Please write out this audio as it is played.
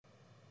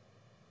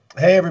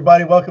Hey,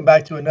 everybody, welcome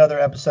back to another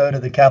episode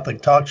of the Catholic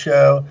Talk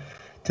Show.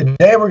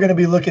 Today, we're going to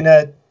be looking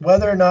at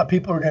whether or not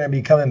people are going to be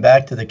coming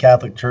back to the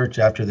Catholic Church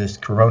after this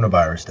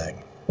coronavirus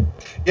thing.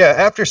 Yeah,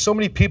 after so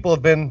many people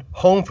have been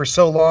home for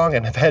so long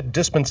and have had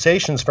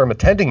dispensations from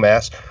attending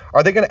Mass,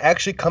 are they going to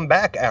actually come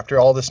back after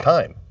all this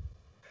time?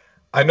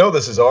 I know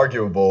this is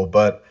arguable,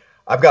 but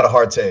I've got a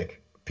hard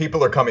take.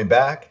 People are coming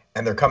back,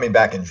 and they're coming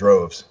back in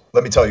droves.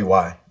 Let me tell you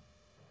why.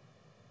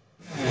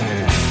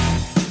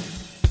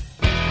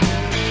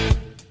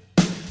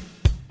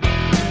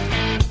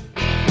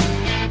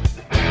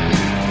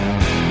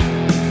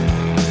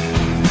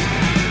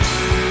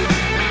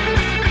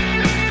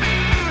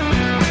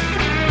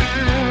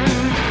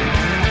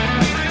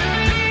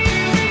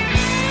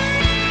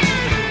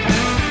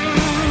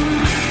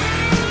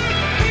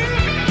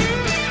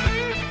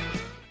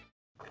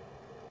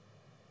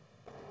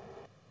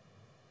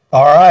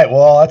 All right,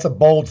 well, that's a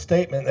bold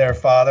statement there,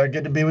 Father.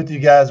 Good to be with you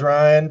guys,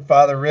 Ryan.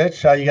 Father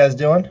Rich, how you guys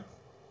doing?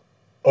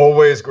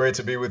 Always great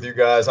to be with you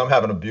guys. I'm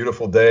having a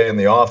beautiful day in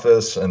the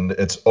office, and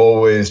it's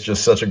always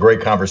just such a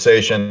great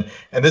conversation.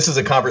 And this is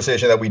a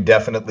conversation that we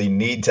definitely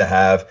need to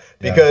have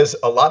because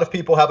a lot of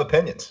people have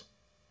opinions.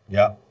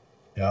 Yeah.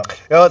 Yeah.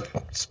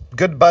 It's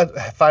good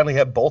to finally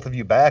have both of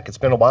you back. It's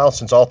been a while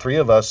since all three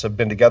of us have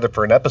been together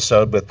for an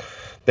episode with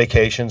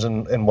vacations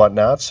and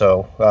whatnot.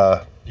 So,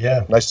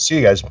 nice to see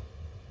you guys.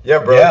 Yeah,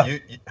 bro. Yeah.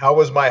 How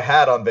was my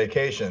hat on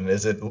vacation?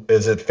 Is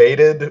it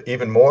faded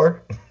even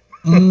more?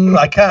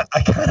 I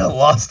kind of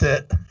lost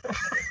it.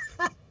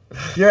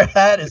 Your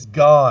hat is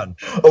gone.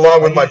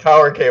 Along with my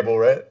power cable,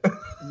 right?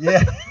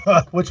 Yeah.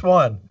 Which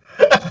one?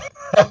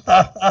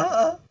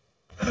 Well,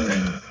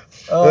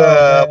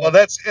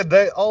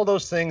 all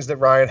those things that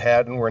Ryan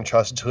had and were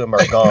entrusted to him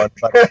are gone.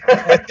 But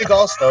I think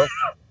also,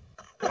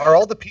 are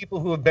all the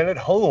people who have been at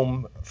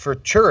home for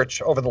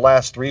church over the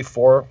last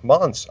 3-4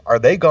 months, are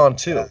they gone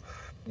too?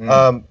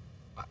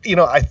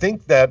 I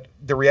think that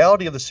the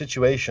reality of the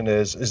situation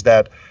is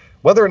that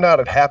whether or not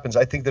it happens,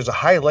 I think there's a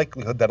high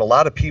likelihood that a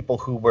lot of people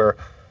who were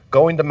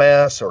going to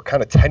Mass or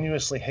kind of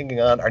tenuously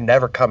hanging on are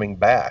never coming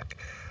back.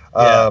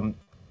 When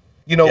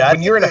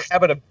you're in a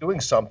habit of doing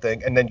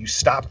something and then you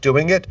stop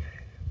doing it,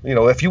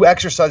 if you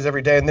exercise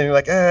every day and then you're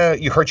like,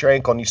 you hurt your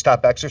ankle and you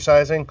stop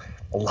exercising,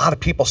 a lot of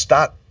people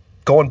stop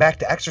going back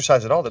to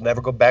exercise at all. They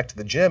never go back to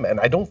the gym. And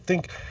I don't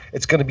think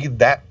it's going to be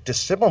that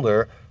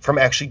dissimilar from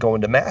actually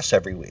going to Mass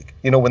every week.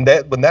 When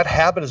that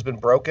habit has been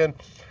broken,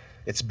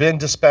 it's been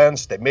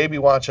dispensed, they maybe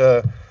watch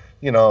a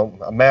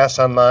Mass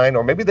online,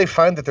 or maybe they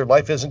find that their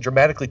life isn't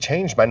dramatically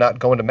changed by not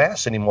going to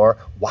Mass anymore.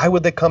 Why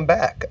would they come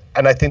back?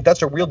 And I think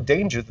that's a real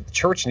danger that the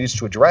church needs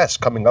to address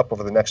coming up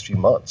over the next few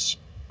months.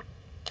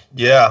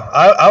 Yeah,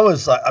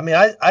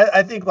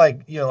 I think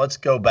let's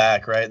go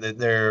back, right? That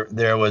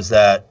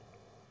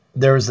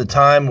there was a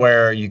time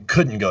where you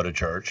couldn't go to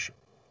church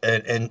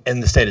in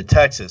the state of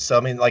Texas. So,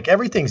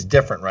 everything's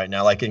different right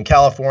now. Like in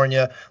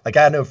California,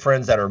 I know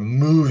friends that are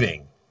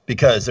moving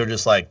because they're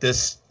just like,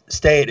 this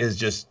state is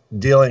just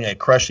dealing a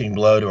crushing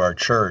blow to our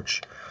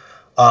church.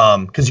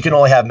 Because you can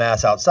only have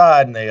Mass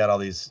outside, and they got all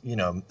these,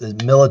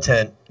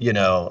 militant,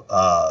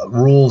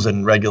 rules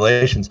and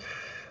regulations.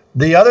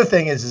 The other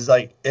thing is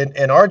like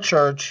in our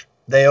church,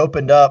 they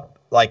opened up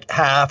like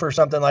half or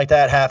something like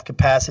that, half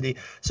capacity.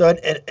 So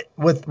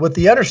with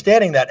the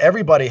understanding that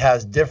everybody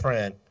has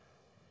different,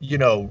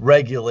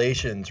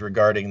 regulations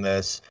regarding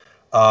this,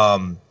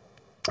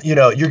 you're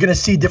going to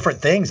see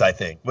different things, I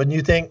think. Wouldn't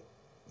you think,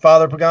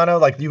 Father Pagano?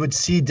 Like you would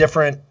see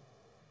different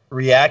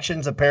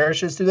reactions of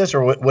parishes to this,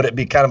 or would it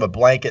be kind of a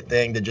blanket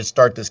thing to just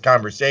start this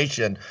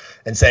conversation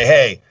and say,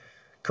 hey,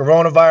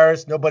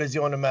 coronavirus, nobody's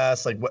going to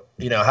Mass. Like, what,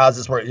 how's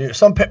this work?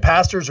 Some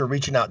pastors are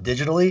reaching out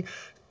digitally.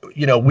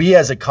 We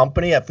as a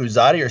company at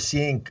Fusati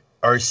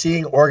are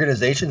seeing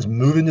organizations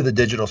move into the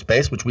digital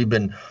space, which we've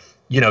been,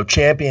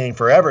 championing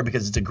forever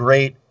because it's a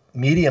great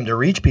medium to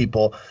reach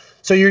people.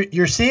 So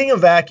you're seeing a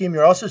vacuum.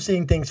 You're also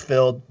seeing things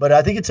filled. But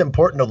I think it's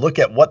important to look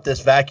at what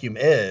this vacuum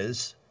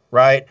is,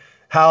 right?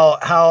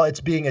 How it's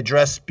being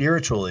addressed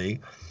spiritually.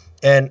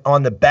 And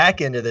on the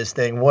back end of this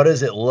thing, what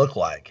does it look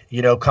like,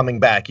 coming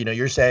back?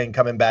 You're saying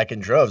coming back in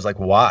droves, like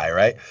why,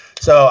 right?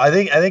 So I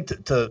think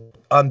to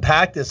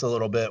unpack this a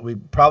little bit, we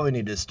probably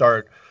need to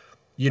start,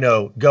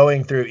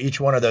 going through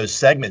each one of those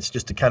segments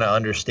just to kind of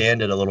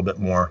understand it a little bit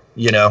more,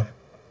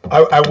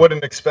 I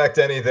wouldn't expect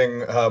anything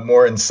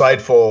more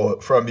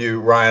insightful from you,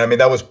 Ryan.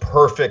 That was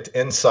perfect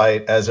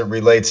insight as it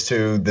relates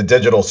to the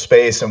digital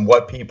space and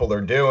what people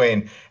are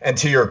doing. And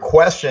to your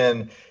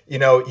question,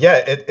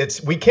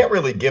 we can't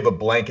really give a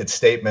blanket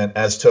statement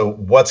as to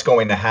what's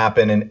going to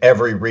happen in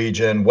every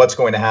region, what's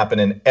going to happen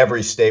in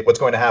every state, what's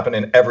going to happen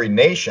in every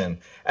nation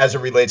as it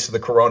relates to the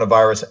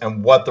coronavirus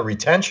and what the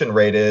retention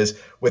rate is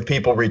with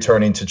people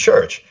returning to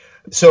church.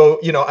 So,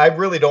 I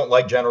really don't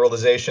like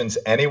generalizations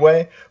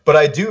anyway, but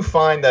I do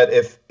find that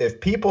if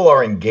people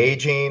are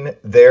engaging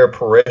their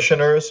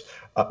parishioners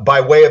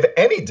by way of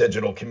any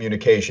digital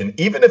communication,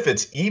 even if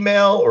it's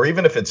email or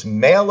even if it's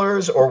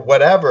mailers or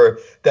whatever,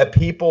 that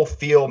people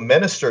feel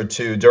ministered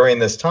to during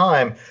this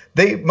time,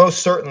 they most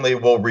certainly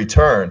will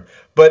return.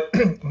 But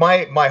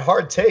my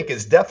hard take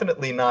is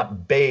definitely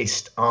not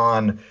based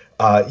on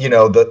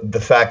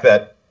the fact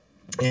that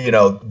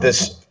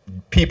this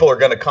people are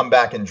going to come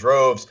back in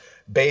droves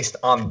based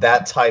on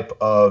that type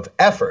of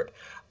effort.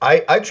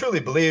 I truly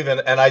believe,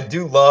 and I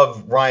do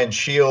love Ryan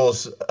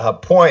Shields'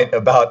 point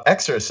about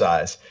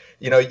exercise.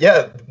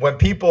 When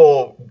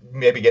people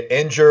maybe get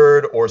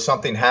injured or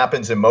something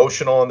happens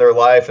emotional in their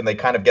life and they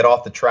kind of get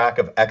off the track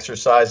of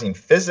exercising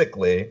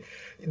physically,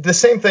 the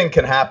same thing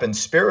can happen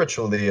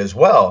spiritually as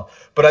well.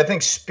 But I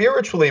think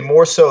spiritually,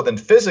 more so than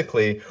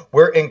physically,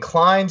 we're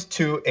inclined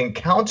to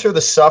encounter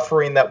the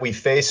suffering that we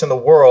face in the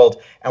world,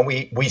 and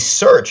we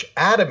search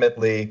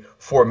adamantly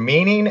for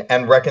meaning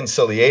and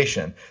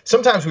reconciliation.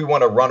 Sometimes we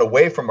want to run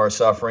away from our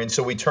suffering,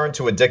 so we turn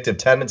to addictive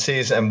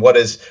tendencies and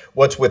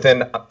what's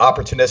within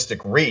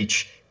opportunistic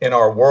reach in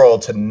our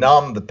world to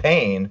numb the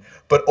pain.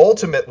 But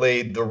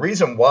ultimately, the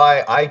reason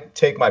why I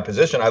take my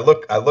position, I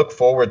look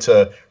forward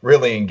to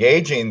really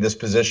engaging this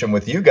position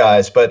with you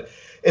guys, but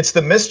it's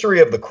the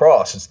mystery of the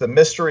cross. It's the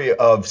mystery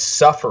of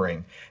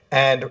suffering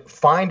and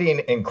finding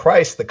in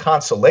Christ the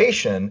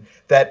consolation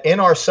that in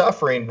our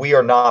suffering, we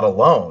are not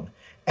alone.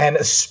 And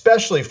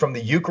especially from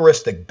the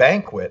Eucharistic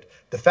banquet,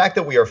 the fact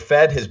that we are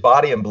fed his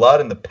body and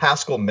blood and the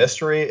Paschal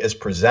mystery is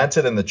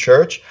presented in the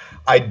church,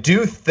 I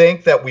do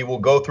think that we will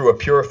go through a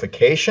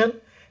purification,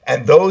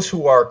 and those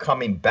who are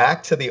coming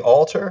back to the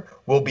altar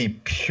will be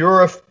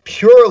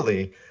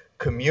purely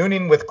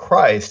communing with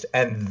Christ,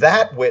 and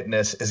that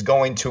witness is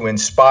going to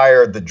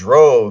inspire the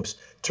droves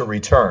to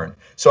return.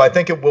 So I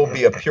think it will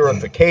be a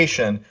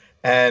purification,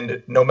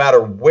 and no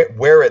matter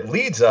where it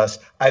leads us,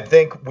 I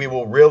think we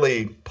will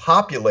really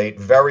populate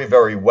very,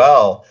 very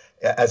well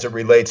as it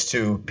relates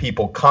to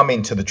people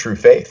coming to the true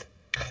faith.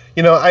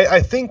 I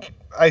think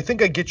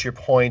I get your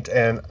point,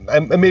 and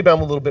maybe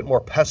I'm a little bit more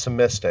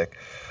pessimistic,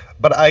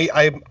 but I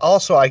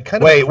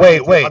kind of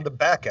wait on the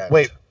back end.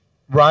 Wait,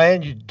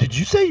 Ryan, did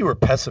you say you were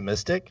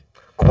pessimistic?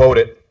 Quote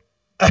it.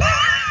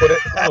 Put it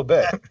a little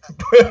bit.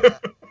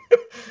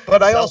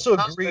 But I also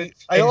agree.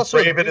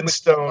 Engrave it in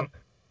stone.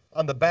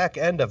 On the back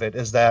end of it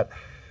is that,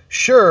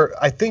 sure,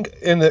 I think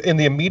in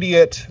the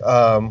immediate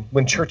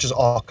when churches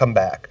all come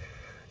back,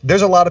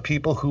 there's a lot of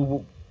people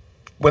who,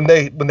 when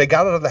they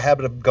got out of the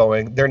habit of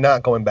going, they're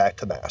not going back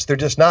to Mass. They're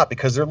just not,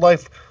 because their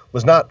life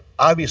was not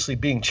obviously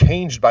being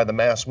changed by the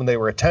Mass when they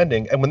were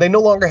attending. And when they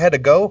no longer had to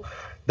go,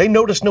 they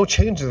noticed no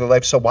change in their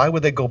life. So why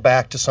would they go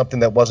back to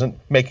something that wasn't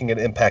making an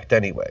impact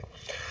anyway?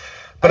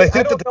 But I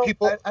think that the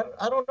people...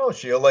 I don't know,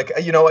 Sheila.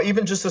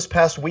 Even just this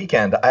past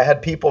weekend, I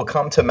had people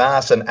come to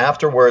Mass, and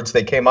afterwards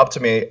they came up to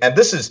me, and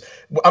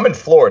I'm in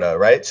Florida,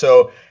 right?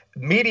 So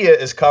media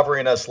is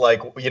covering us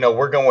like,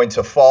 we're going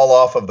to fall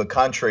off of the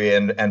country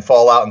and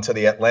fall out into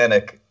the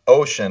Atlantic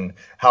Ocean,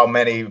 how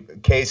many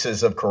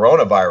cases of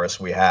coronavirus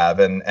we have,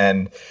 and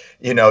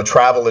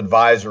travel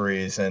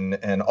advisories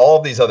and all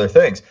of these other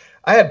things.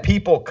 I had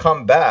people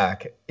come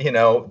back,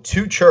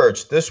 to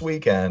church this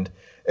weekend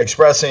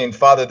expressing,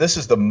 Father, this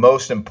is the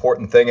most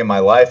important thing in my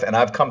life, and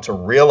I've come to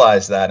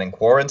realize that in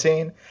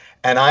quarantine,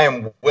 and I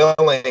am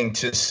willing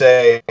to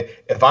say,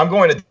 if I'm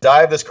going to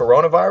die of this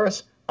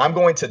coronavirus, I'm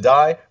going to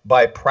die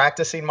by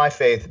practicing my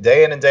faith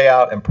day in and day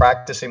out and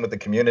practicing with the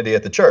community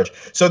at the church.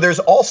 So there's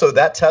also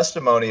that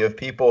testimony of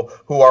people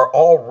who are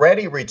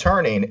already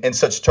returning in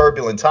such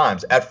turbulent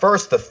times. At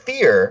first, the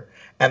fear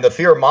and the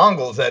fear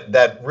mongers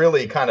that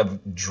really kind of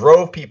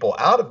drove people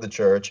out of the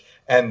church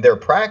and their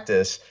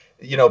practice,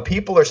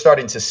 people are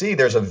starting to see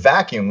there's a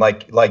vacuum,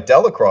 like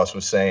Delacroix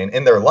was saying,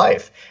 in their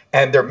life,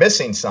 and they're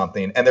missing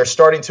something, and they're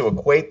starting to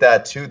equate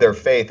that to their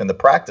faith and the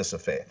practice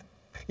of faith.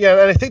 Yeah,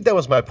 and I think that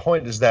was my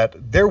point, is that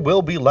there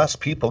will be less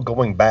people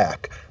going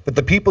back, but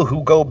the people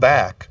who go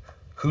back,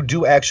 who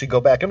do actually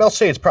go back, and I'll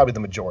say it's probably the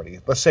majority.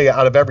 Let's say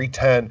out of every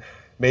 10,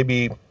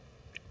 maybe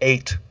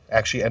 8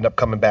 actually end up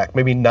coming back,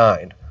 maybe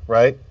 9,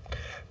 right?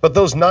 But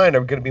those 9 are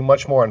going to be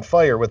much more on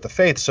fire with the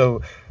faith.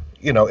 So,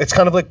 it's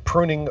kind of like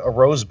pruning a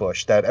rose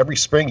bush, that every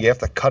spring you have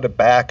to cut it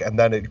back and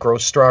then it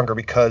grows stronger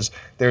because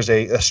there's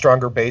a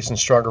stronger base and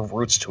stronger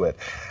roots to it.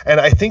 And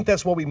I think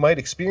that's what we might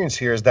experience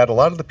here, is that a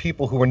lot of the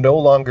people who are no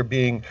longer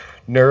being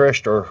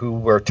nourished or who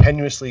were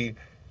tenuously,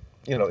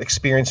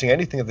 experiencing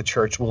anything at the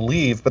church will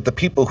leave, but the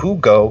people who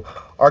go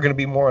are going to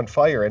be more on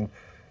fire. And,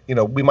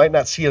 we might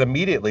not see it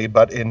immediately,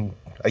 but in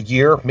a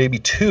year, maybe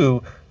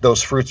 2,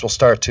 those fruits will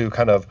start to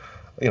kind of,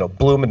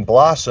 bloom and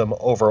blossom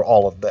over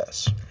all of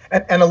this.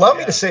 And allow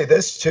me to say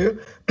this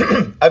too.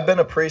 I've been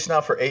a priest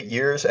now for 8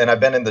 years, and I've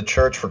been in the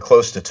church for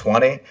close to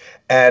 20.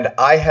 And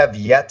I have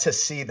yet to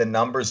see the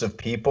numbers of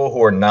people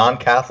who are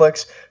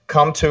non-Catholics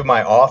come to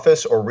my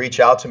office or reach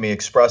out to me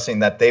expressing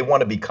that they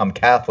want to become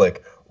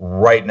Catholic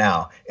right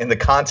now in the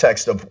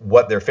context of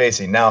what they're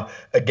facing. Now,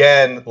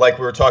 again, like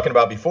we were talking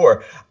about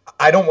before,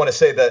 I don't want to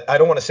say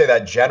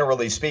that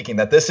generally speaking,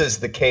 that this is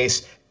the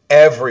case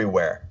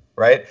everywhere,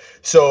 right?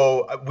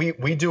 So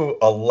we do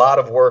a lot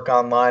of work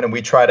online, and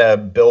we try to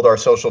build our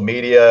social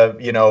media,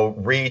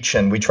 reach,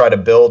 and we try to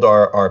build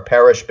our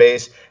parish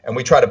base, and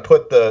we try to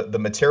put the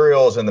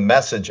materials and the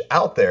message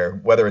out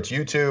there, whether it's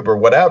YouTube or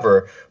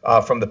whatever,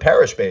 from the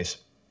parish base.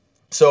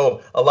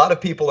 So a lot of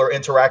people are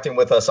interacting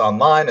with us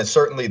online, and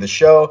certainly the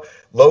show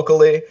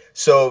locally.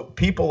 So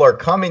people are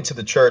coming to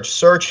the church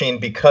searching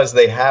because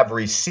they have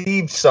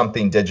received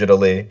something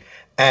digitally,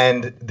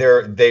 and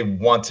they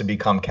want to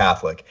become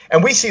Catholic.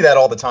 And we see that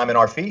all the time in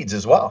our feeds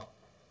as well.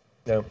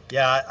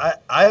 Yeah,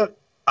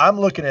 I'm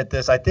looking at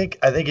this. I think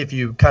if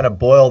you kind of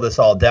boil this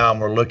all down,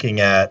 we're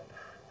looking at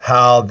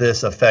how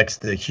this affects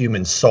the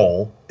human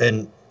soul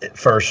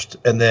first,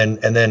 and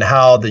then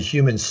how the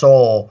human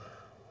soul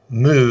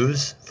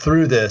moves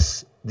through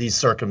these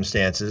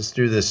circumstances,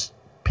 through this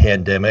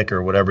pandemic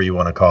or whatever you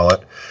want to call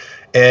it,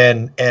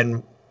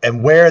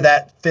 and where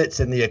that fits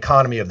in the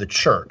economy of the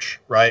church,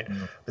 right?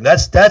 Mm-hmm. And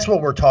that's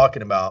what we're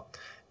talking about,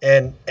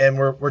 and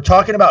we're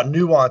talking about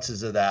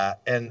nuances of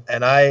that, and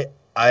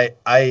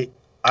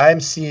I'm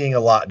seeing a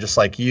lot, just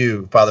like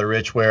you, Father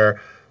Rich, where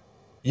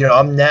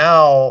I'm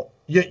now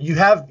you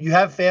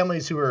have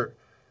families who are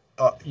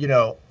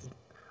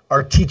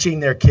are teaching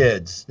their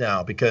kids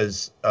now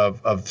because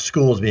of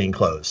schools being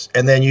closed.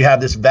 And then you have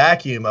this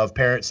vacuum of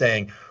parents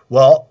saying,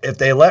 well, if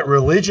they let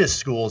religious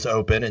schools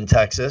open in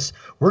Texas,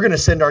 we're going to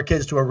send our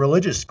kids to a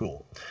religious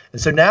school. And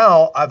so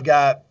now I've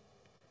got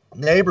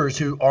neighbors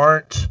who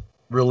aren't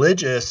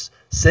religious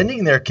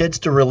sending their kids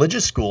to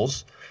religious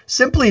schools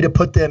simply to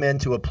put them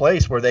into a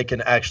place where they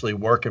can actually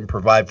work and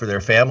provide for their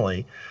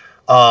family.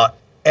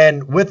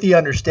 And with the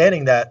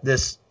understanding that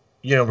this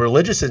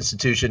religious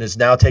institution is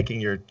now taking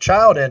your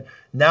child in,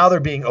 now they're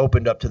being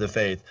opened up to the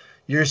faith.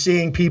 You're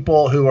seeing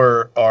people who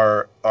are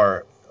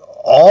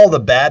all the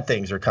bad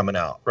things are coming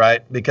out,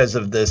 right? Because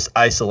of this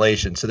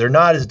isolation. So they're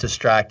not as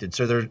distracted.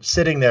 So they're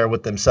sitting there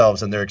with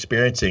themselves and they're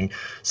experiencing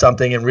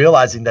something and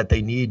realizing that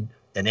they need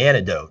an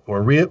antidote,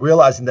 or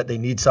realizing that they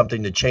need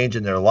something to change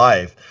in their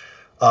life.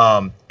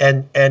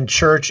 And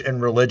church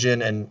and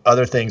religion and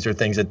other things are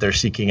things that they're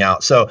seeking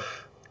out. So,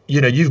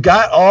 you've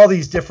got all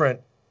these different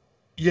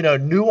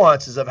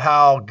nuances of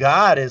how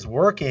God is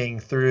working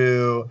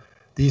through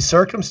these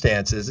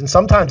circumstances. And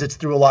sometimes it's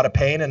through a lot of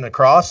pain and the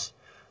cross.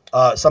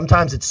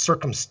 Sometimes it's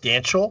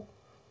circumstantial,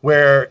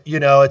 where,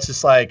 it's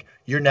just like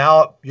you're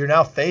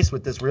now faced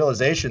with this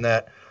realization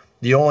that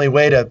the only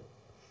way to,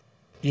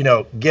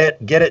 get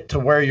it to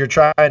where you're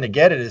trying to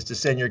get it is to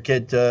send your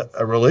kid to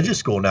a religious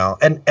school now.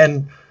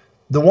 And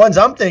the ones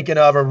I'm thinking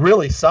of are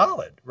really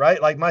solid,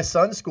 right? Like my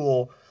son's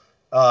school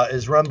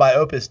is run by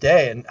Opus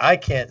Dei, and I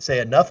can't say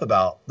enough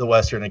about the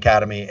Western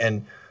Academy.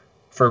 And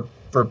for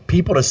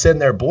people to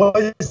send their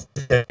boys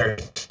there,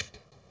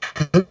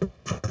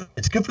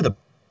 it's good for the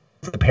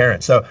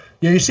parents. So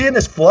you're seeing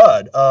this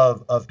flood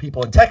of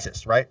people in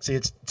Texas, right? See,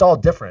 it's all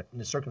different in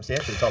the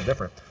circumstances. It's all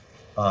different.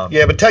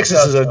 But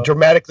Texas is a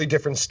dramatically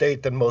different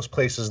state than most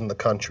places in the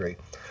country.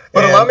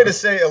 But allow me to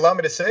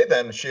say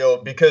then,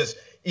 Shield, because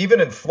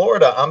even in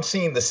Florida, I'm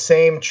seeing the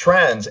same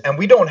trends, and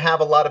we don't have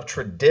a lot of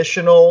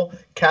traditional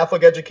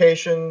Catholic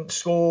education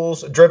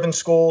driven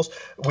schools.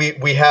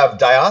 We have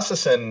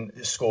diocesan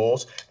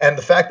schools, and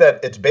the fact that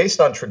it's based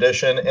on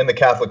tradition in the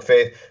Catholic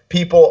faith,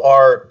 people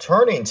are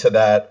turning to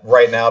that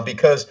right now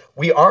because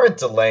we aren't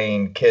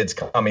delaying kids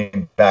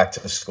coming back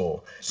to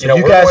school. So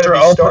you guys are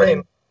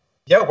opening.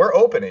 Yeah, we're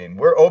opening.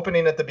 We're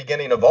opening at the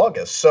beginning of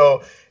August.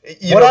 So,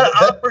 what an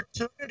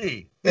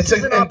opportunity! It's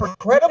an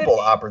incredible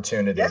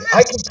opportunity. Yes.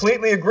 I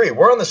completely agree.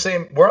 We're on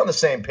the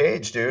same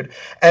page, dude.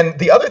 And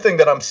the other thing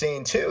that I'm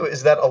seeing too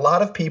is that a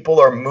lot of people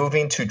are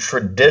moving to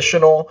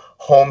traditional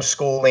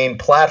homeschooling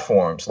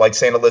platforms like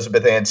St.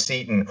 Elizabeth Ann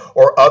Seton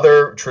or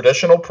other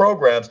traditional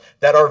programs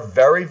that are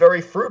very,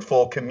 very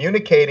fruitful,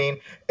 communicating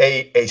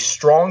a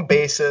strong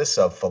basis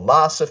of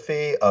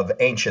philosophy, of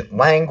ancient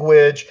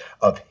language,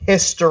 of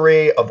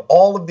history, of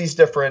all of these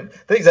different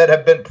things that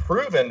have been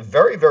proven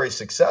very, very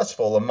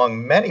successful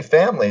among many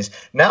families.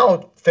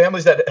 Now,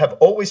 families that have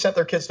always sent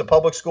their kids to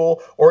public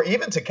school or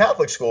even to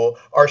Catholic school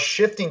are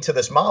shifting to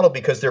this model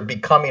because they're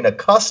becoming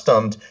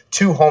accustomed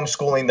to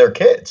homeschooling their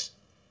kids.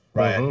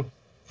 Right.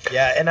 Mm-hmm.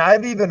 Yeah, and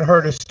I've even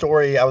heard a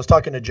story. I was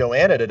talking to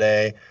Joanna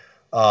today.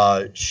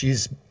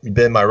 She's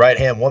been my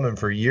right-hand woman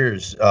for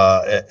years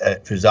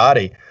at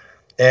Fusati.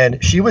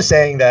 And she was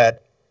saying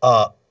that,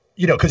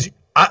 because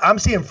I'm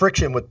seeing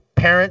friction with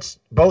parents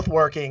both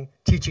working,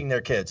 teaching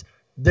their kids.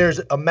 There's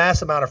a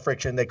mass amount of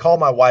friction. They call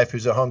my wife,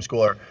 who's a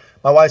homeschooler.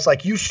 My wife's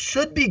like, you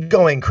should be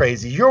going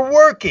crazy. You're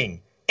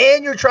working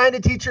and you're trying to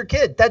teach your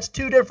kid. That's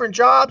two different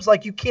jobs.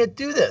 Like, you can't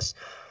do this.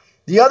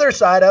 The other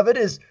side of it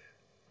is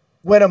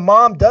when a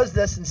mom does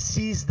this and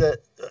sees the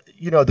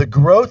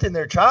growth in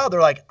their child,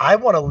 they're like, I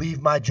want to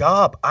leave my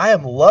job. I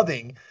am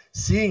loving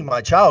seeing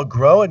my child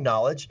grow in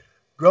knowledge,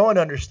 grow in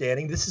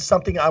understanding. This is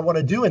something I want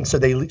to do. And so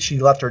she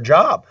left her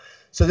job.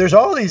 So there's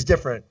all these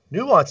different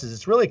nuances.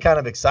 It's really kind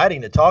of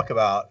exciting to talk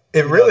about.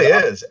 It really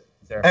is.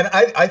 And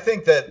I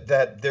think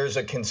that there's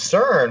a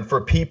concern for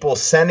people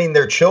sending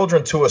their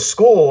children to a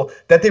school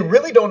that they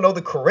really don't know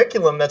the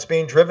curriculum that's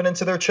being driven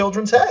into their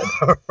children's head.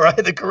 Right?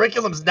 The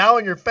curriculum's now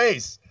in your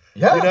face.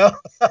 Yeah. You know?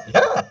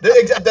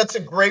 Yeah. That's a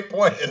great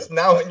point. It's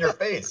now in your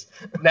face.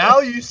 Now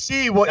you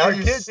see what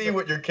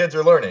what your kids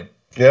are learning.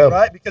 Yeah.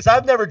 Right? Because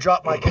I've never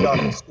dropped my kid off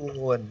at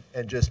school and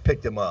just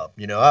picked him up.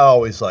 You know, I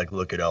always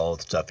look at all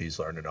the stuff he's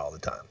learning all the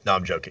time. No,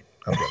 I'm joking.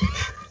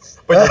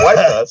 But your wife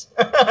does.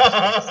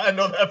 I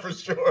know that for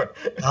sure.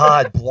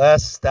 God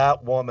bless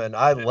that woman.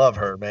 I love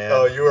her, man.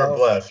 Oh, you are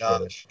blessed.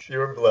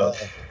 You are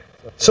blessed.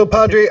 So,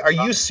 Padre, are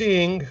you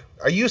seeing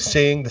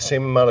the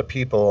same amount of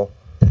people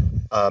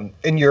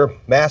in your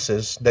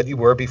masses that you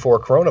were before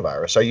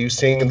coronavirus? Are you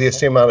seeing the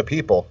same amount of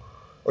people?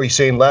 Or are you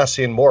seeing less,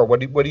 seeing more?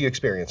 What are you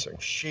experiencing?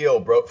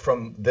 Shield, bro,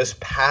 from this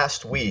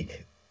past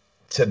week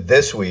to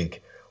this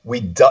week,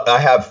 I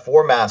have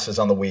 4 masses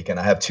on the weekend.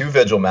 I have 2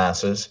 vigil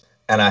masses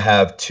and I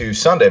have 2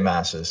 Sunday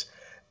masses.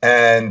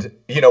 And,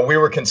 you know, we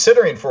were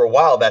considering for a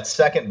while that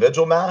second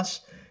vigil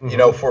mass, you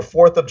know, for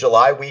 4th of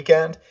July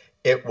weekend,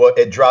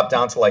 it dropped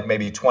down to like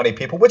maybe 20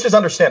 people, which is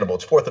understandable.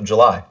 It's 4th of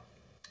July.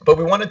 But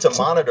we wanted to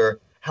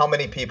monitor how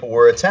many people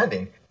were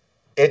attending.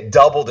 It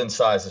doubled in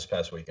size this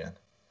past weekend.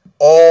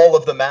 All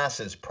of the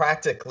masses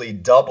practically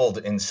doubled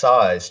in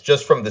size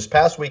just from this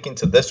past weekend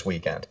to this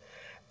weekend.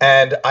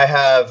 And I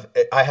have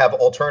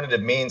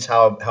alternative means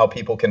how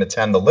people can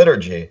attend the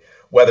liturgy,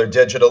 whether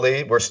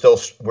digitally,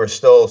 we're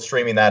still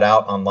streaming that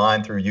out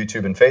online through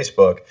YouTube and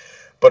Facebook,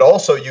 but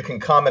also you can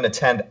come and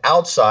attend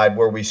outside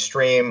where we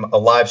stream a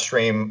live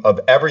stream of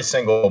every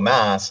single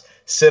mass,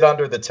 sit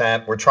under the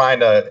tent. We're trying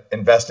to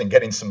invest in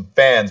getting some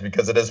fans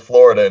because it is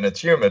Florida and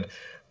it's humid,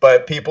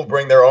 but people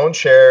bring their own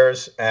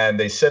chairs and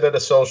they sit at a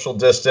social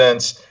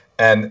distance,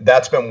 and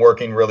that's been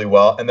working really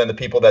well. And then the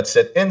people that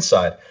sit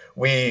inside,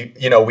 we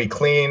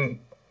clean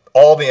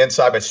all the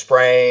inside by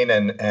spraying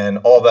and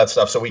all that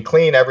stuff. So we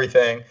clean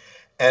everything.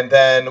 And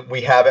then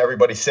we have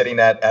everybody sitting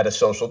at a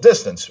social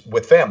distance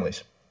with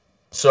families.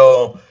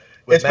 So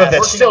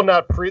that's still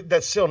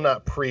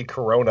not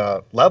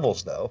pre-corona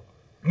levels though.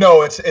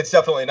 No, it's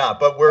definitely not.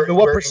 But we're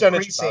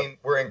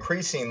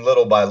increasing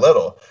little by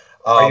little.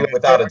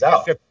 Without a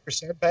doubt.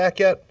 50% back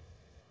yet?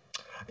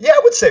 Yeah,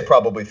 I would say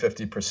probably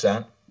 50%.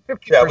 50%.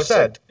 Yeah, I would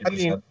say 50%. I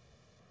mean,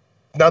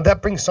 now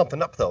that brings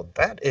something up though.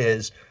 I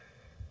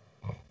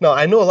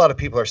know a lot of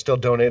people are still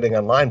donating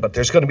online, but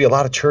there's going to be a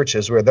lot of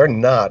churches where they're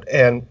not.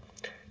 And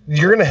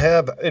you're going to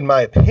have, in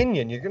my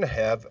opinion, you're going to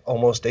have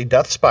almost a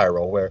death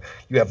spiral where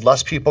you have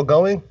less people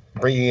going,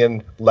 bringing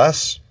in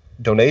less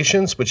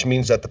donations, which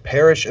means that the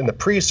parish and the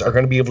priests are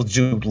going to be able to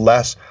do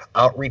less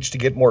outreach to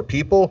get more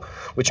people,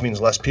 which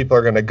means less people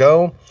are going to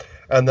go.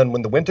 And then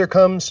when the winter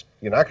comes,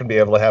 you're not going to be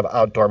able to have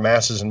outdoor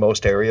masses in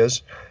most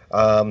areas.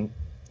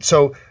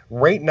 So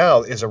right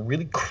now is a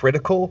really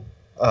critical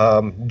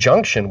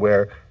junction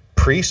where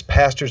priests,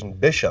 pastors, and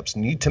bishops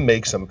need to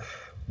make some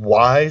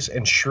wise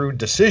and shrewd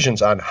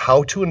decisions on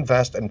how to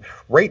invest. And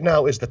right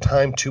now is the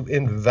time to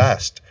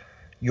invest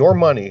your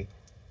money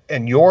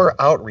and your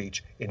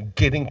outreach in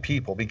getting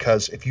people,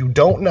 because if you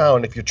don't now,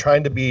 and if you're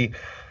trying to be,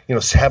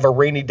 have a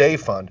rainy day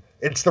fund,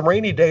 it's the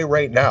rainy day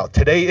right now.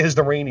 Today is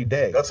the rainy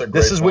day. That's a great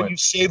This is point. what you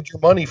saved your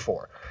money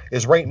for,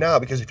 is right now.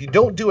 Because if you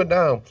don't do it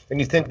now and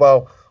you think,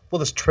 well, we'll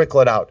just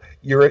trickle it out,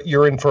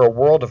 you're in for a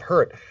world of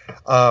hurt.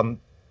 And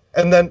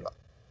then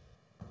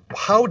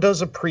how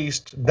does a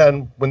priest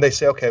then, when they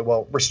say, okay,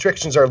 well,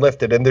 restrictions are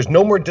lifted and there's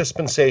no more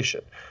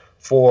dispensation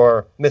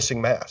for missing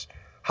mass,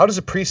 how does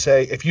a priest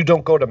say, if you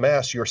don't go to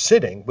mass, you're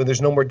sitting when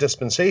there's no more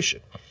dispensation?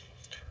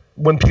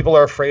 When people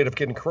are afraid of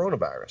getting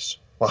coronavirus,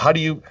 well, how do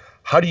you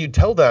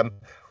tell them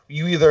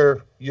you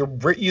either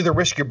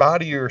risk your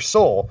body or your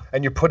soul,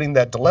 and you're putting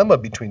that dilemma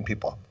between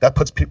people? That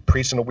puts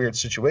priests in a weird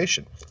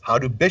situation. How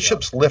do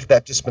bishops lift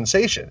that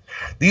dispensation?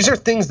 These are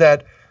things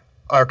that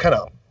are kind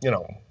of,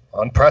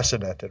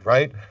 unprecedented,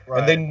 right?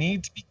 And they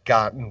need to be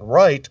gotten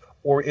right,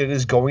 or it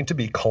is going to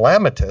be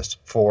calamitous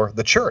for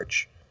the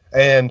church.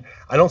 And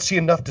I don't see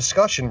enough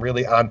discussion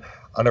really on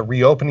a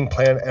reopening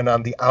plan and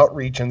on the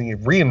outreach and the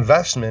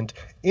reinvestment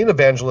in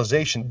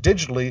evangelization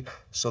digitally,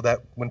 so that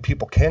when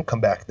people can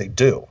come back, they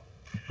do.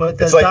 But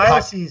the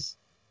diocese,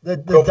 the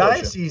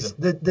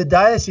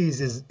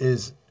diocese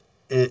is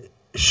it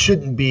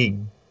shouldn't be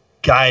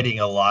guiding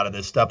a lot of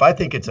this stuff. I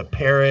think it's a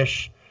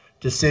parish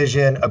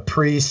decision. A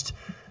priest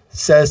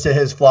says to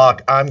his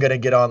flock, I'm going to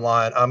get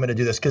online, I'm going to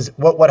do this. Because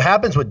what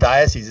happens with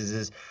dioceses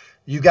is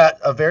you got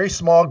a very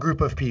small group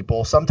of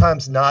people,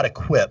 sometimes not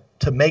equipped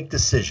to make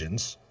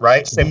decisions,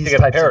 right? Same thing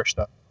at a parish,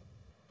 though.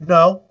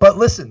 No, but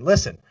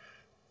listen.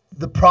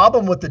 The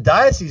problem with the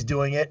diocese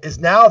doing it is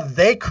now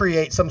they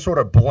create some sort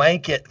of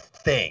blanket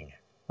thing,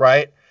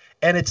 right?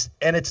 And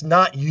it's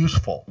not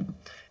useful.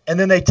 And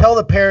then they tell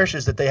the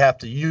parishes that they have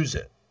to use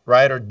it,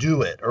 right? Or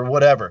do it or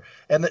whatever.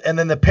 And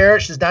then the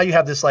parishes, now you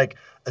have this like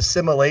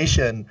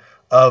assimilation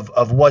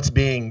of what's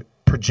being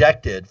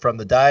projected from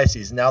the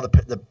diocese. Now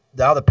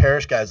the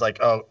parish guy's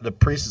like, oh, the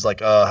priest is like,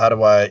 how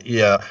do I,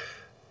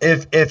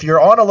 if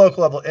you're on a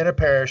local level in a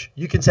parish,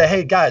 you can say,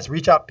 hey guys,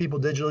 reach out to people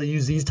digitally,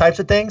 use these types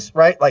of things,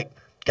 right? Like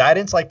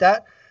guidance like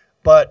that.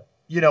 But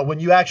when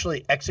you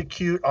actually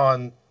execute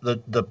on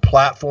the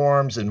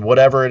platforms and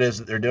whatever it is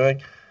that they're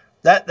doing,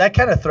 that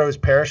kind of throws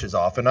parishes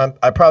off. And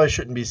I probably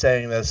shouldn't be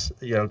saying this,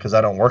 because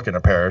I don't work in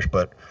a parish,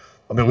 but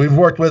I mean, we've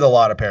worked with a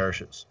lot of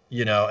parishes,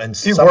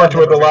 and you've worked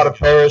with a lot of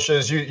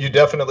parishes. You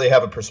definitely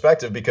have a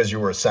perspective because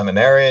you were a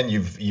seminarian.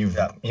 You've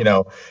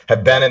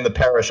have been in the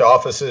parish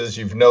offices.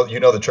 You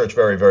know the church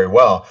very, very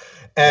well.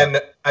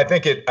 And I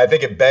think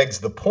it begs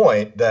the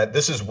point that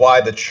this is why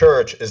the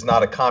church is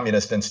not a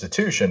communist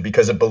institution,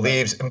 because it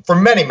believes, for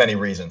many, many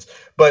reasons,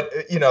 but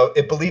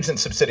it believes in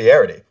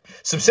subsidiarity.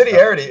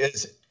 Subsidiarity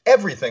is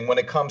everything when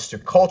it comes to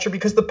culture,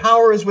 because the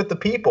power is with the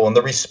people and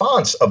the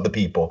response of the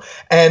people.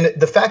 And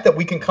the fact that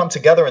we can come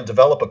together and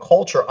develop a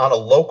culture on a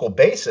local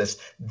basis,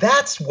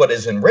 that's what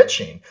is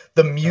enriching.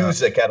 The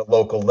music at a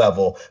local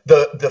level,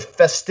 the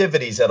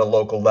festivities at a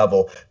local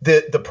level,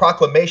 the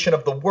proclamation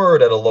of the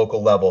word at a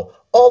local level,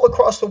 all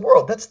across the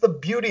world. That's the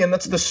beauty and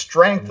that's the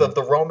strength of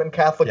the Roman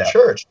Catholic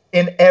Church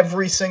in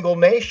every single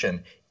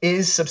nation.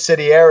 Is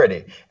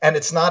subsidiarity, and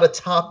it's not a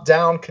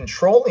top-down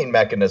controlling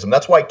mechanism.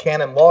 That's why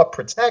canon law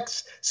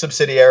protects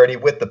subsidiarity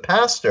with the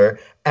pastor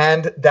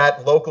and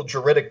that local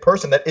juridic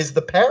person that is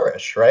the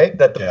parish, right?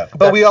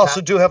 But we also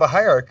do have a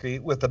hierarchy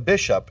with the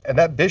bishop, and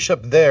that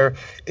bishop there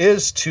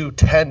is to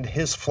tend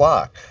his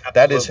flock. Absolutely.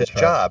 That is his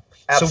job.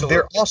 Absolutely. So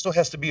there also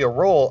has to be a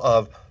role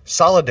of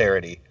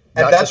solidarity.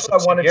 And that's what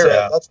I wanted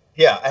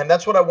to. And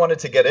that's what I wanted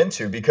to get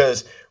into,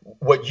 because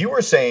what you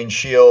were saying,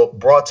 Sheil,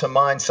 brought to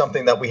mind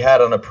something that we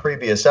had on a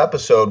previous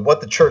episode: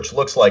 what the church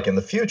looks like in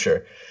the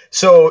future.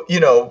 So,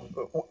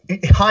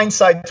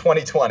 hindsight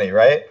 2020,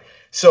 right?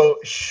 So,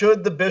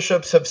 should the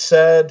bishops have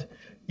said,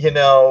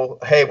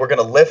 hey, we're going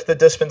to lift the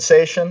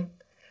dispensation?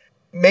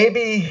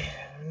 Maybe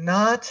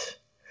not.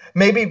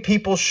 Maybe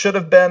people should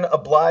have been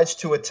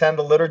obliged to attend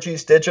the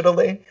liturgies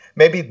digitally.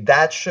 Maybe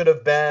that should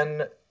have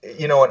been,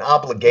 an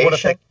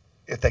obligation.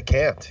 If they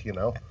can't,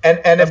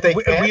 and if they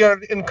can't, we are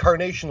an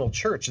incarnational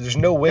church. There's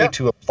no way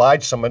to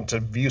oblige someone to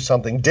view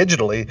something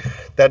digitally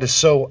that is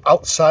so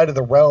outside of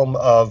the realm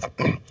of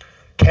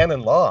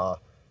canon law.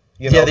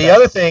 The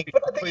other thing,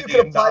 but I think you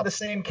could apply the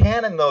same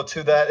canon though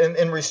to that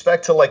in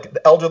respect to like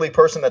the elderly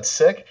person that's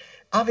sick.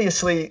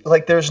 Obviously,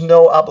 like there's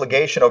no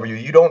obligation over you.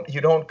 You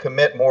don't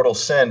commit mortal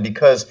sin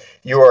because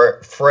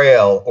you're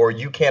frail or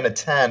you can't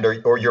attend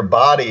or your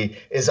body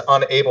is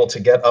unable to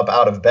get up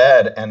out of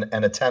bed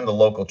and attend the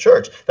local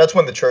church. That's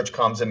when the church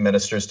comes and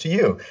ministers to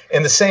you.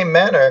 In the same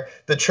manner,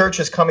 the church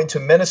is coming to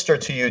minister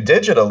to you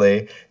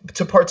digitally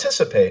to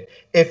participate.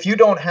 If you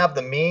don't have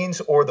the means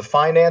or the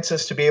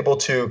finances to be able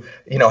to,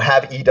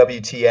 have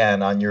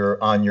EWTN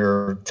on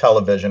your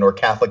television or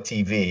Catholic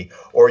TV,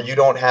 or you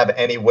don't have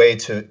any way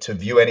to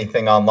view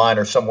anything online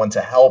or someone to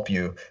help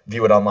you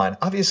view it online,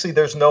 obviously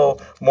there's no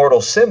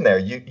mortal sin there.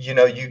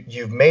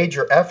 You've made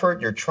your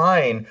effort, you're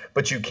trying,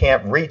 but you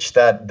can't reach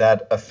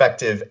that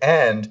effective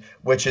end,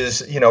 which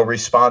is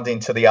responding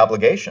to the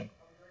obligation.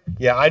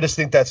 Yeah, I just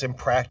think that's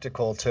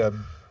impractical to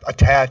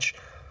attach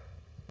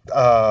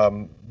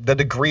the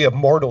degree of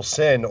mortal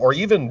sin or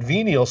even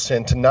venial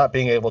sin to not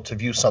being able to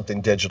view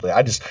something digitally.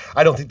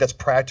 I don't think that's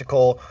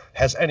practical,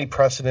 has any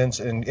precedence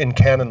in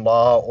canon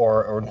law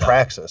or in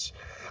praxis.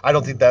 I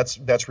don't think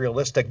that's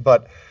realistic,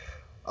 but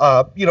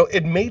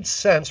it made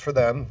sense for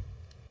them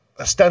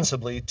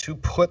ostensibly to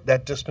put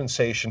that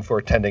dispensation for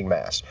attending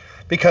Mass,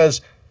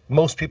 because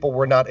most people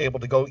were not able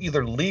to go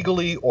either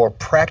legally or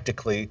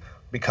practically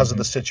because of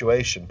the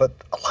situation. But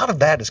a lot of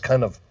that is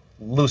kind of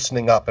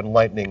loosening up and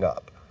lightening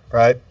up,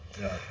 right?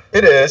 Yeah.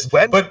 It is,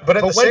 but at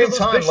the same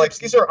time, like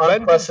these are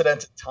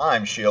unprecedented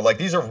times, Sheil. Like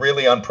these are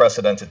really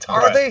unprecedented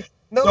times. Are they?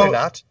 No, they're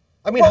not.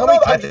 I mean, how many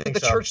times did the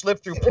church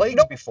live through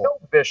plagues before?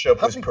 No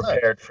bishop was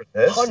prepared for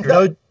this.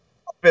 No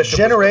bishop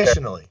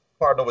generationally.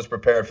 Cardinal was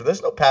prepared for this.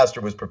 No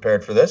pastor was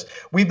prepared for this.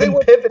 We've been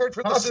pivoting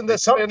for this in the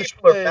Spanish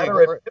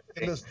plague.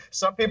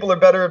 Some people are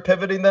better at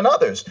pivoting than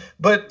others.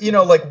 But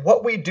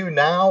what we do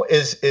now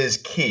is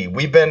key.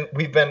 We've been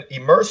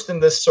immersed in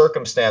this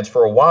circumstance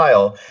for a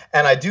while,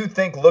 and I do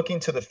think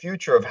looking to the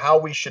future of how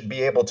we should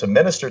be able to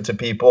minister to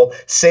people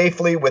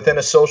safely within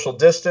a social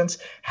distance,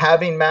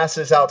 having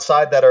masses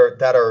outside that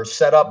are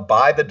set up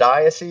by the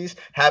diocese,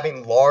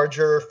 having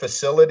larger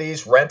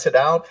facilities rented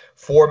out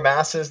for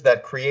masses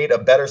that create a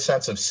better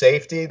sense of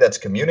safety that's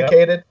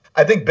communicated. Yep.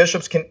 I think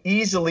bishops can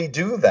easily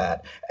do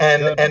that.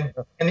 And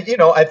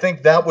I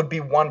think that would be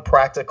one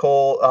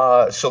practical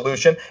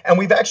solution. And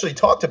we've actually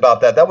talked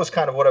about that. That was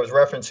kind of what I was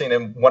referencing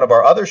in one of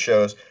our other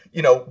shows.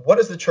 What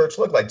does the church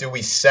look like? Do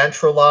we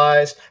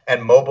centralize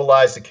and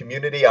mobilize the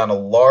community on a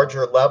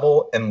larger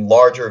level in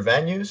larger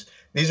venues?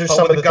 These are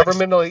some of the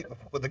government.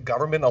 Would the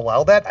government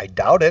allow that? I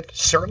doubt it.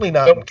 Certainly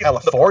not in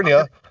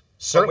California.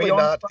 Certainly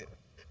not.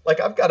 Like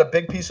I've got a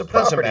big piece of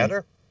property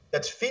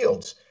that's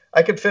fields.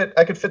 I could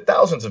fit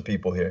thousands of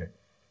people here.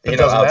 It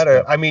doesn't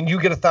matter. I mean,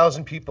 you get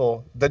 1,000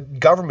 people. The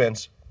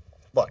governments,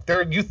 look,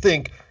 you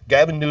think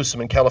Gavin Newsom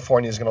in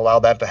California is going to allow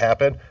that to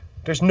happen?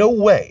 There's no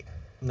way.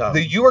 No.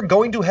 You are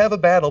going to have a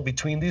battle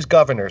between these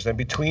governors and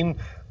between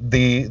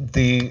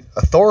the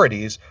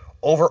authorities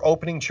over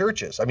opening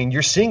churches. I mean,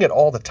 you're seeing it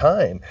all the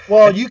time.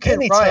 Well, And you can,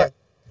 anytime-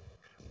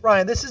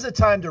 Ryan, this is a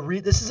time to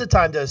read. This is a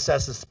time to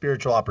assess the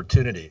spiritual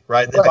opportunity,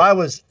 right? Right.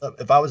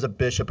 If I was a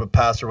bishop, a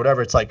pastor,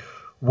 whatever, it's like,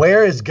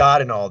 where is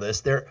God in all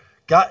this?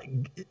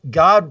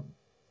 God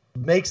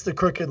makes the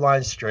crooked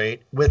line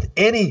straight with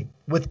any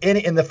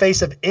in the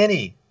face of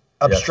any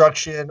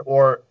obstruction,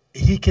 or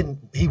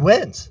he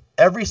wins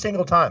every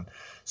single time.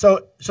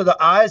 So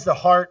the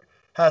heart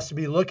has to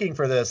be looking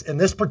for this. In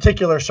this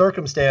particular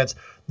circumstance,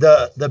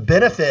 the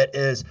benefit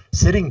is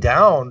sitting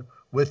down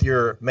with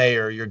your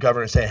mayor, your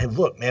governor, saying, "Hey,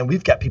 look, man,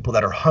 we've got people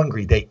that are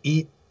hungry. They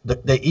eat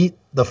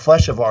the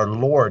flesh of our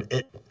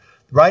Lord."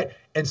 Right?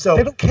 And so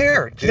they don't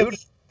care, dude.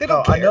 They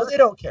don't care. I know they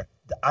don't care.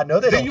 I know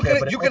they don't care.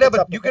 But You could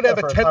have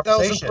a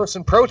 10,000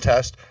 person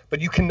protest,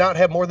 but you cannot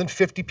have more than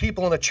 50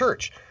 people in a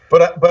church.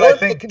 But I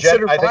think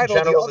vital,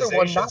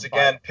 generalizations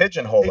again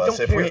pigeonhole us.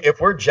 If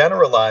we're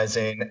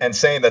generalizing and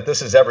saying that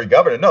this is every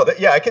governor, no,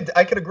 I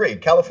could agree.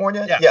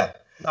 California,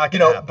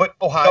 but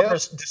Ohio,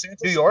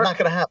 DeSantis, New York, not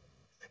going to happen.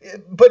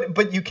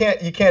 But you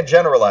can't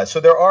generalize. So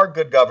there are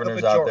good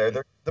governors out there.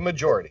 The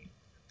majority.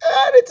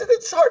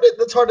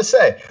 It's hard to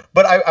say,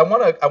 but I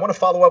want to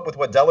follow up with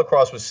what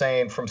Delacroix was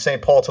saying from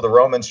St. Paul to the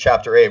Romans,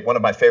 chapter 8, one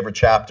of my favorite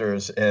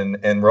chapters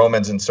in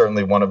Romans, and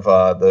certainly one of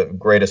the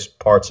greatest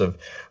parts of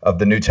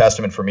the New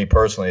Testament for me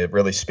personally. It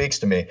really speaks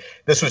to me.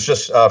 This was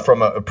just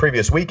from a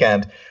previous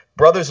weekend.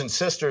 Brothers and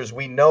sisters,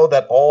 we know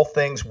that all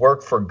things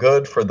work for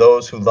good for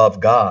those who love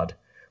God,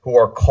 who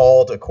are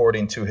called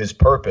according to his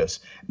purpose.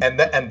 And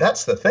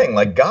that's the thing,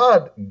 like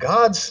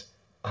God's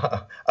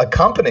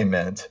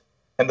accompaniment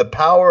and the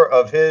power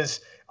of his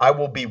 "I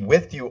will be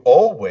with you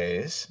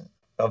always,"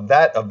 of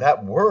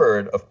that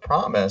word of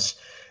promise,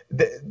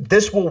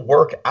 this will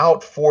work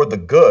out for the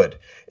good.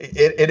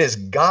 It is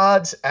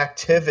God's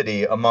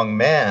activity among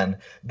man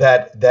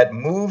that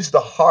moves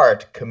the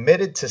heart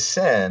committed to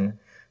sin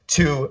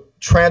to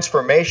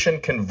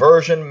transformation,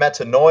 conversion,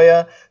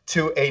 metanoia,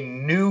 to a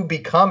new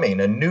becoming,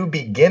 a new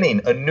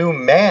beginning, a new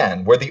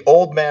man, where the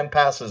old man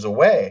passes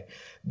away.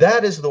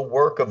 That is the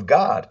work of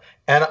God.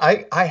 And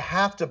I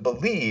have to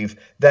believe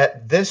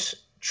that this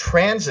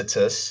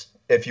transitus,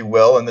 if you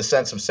will, in the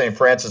sense of St.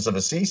 Francis of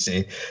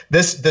Assisi,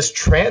 this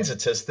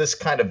transitus, this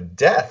kind of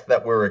death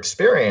that we're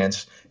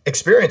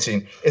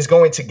experiencing is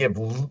going to give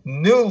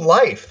new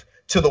life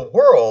to the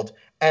world,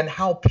 and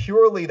how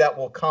purely that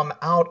will come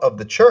out of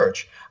the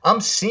church. I'm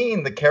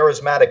seeing the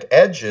charismatic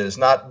edges,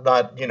 not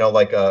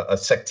like a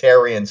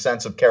sectarian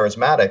sense of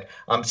charismatic.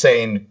 I'm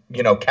saying,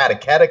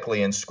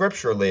 catechetically and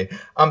scripturally,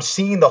 I'm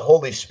seeing the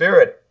Holy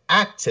Spirit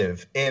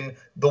active in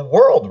the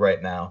world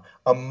right now,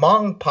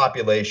 among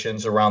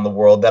populations around the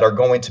world that are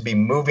going to be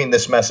moving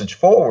this message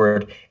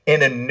forward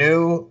in a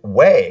new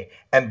way.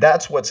 And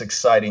that's what's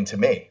exciting to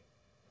me.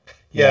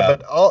 Yeah.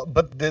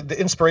 But the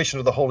inspiration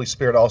of the Holy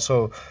Spirit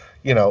also,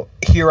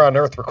 here on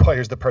earth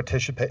requires the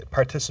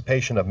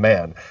participation of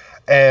man.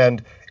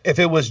 And if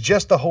it was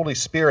just the Holy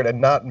Spirit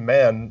and not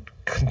man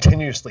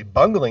continuously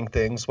bungling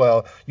things,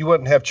 well, you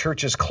wouldn't have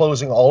churches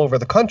closing all over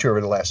the country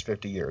over the last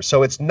 50 years.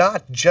 So it's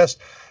not just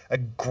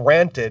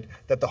granted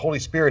that the Holy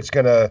Spirit's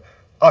going to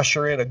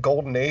usher in a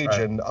golden age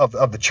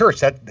of the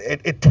church. That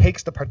it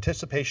takes the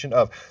participation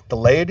of the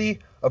laity,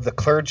 of the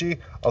clergy,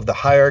 of the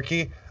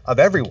hierarchy, of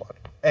everyone.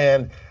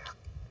 And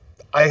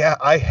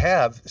I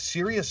have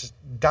serious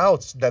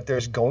doubts that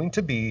there's going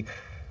to be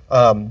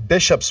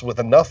bishops with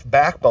enough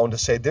backbone to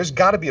say there's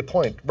got to be a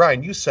point.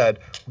 Ryan, you said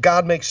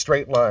God makes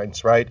straight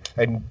lines, right?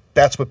 And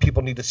that's what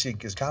people need to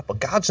seek is God. But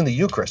God's in the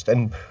Eucharist,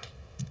 and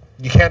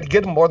you can't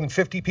get more than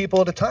 50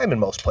 people at a time in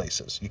most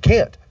places. You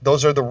can't.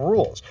 Those are the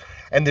rules.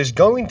 And there's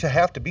going to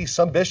have to be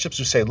some bishops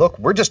who say, look,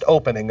 we're just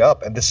opening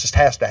up, and this just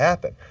has to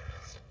happen.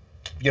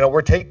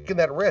 We're taking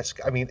that risk.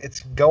 I mean,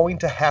 it's going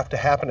to have to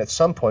happen at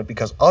some point,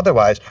 because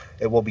otherwise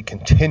it will be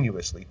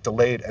continuously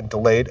delayed and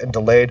delayed and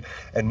delayed,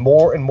 and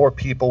more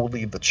people will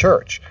leave the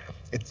church.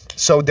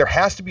 So there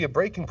has to be a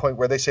breaking point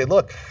where they say,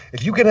 look,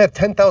 if you can have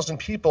 10,000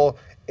 people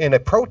in a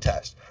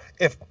protest,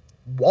 if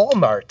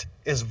Walmart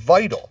is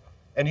vital,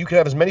 and you can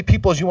have as many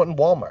people as you want in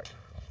Walmart,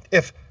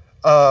 if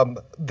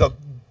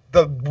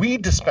the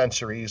weed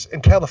dispensaries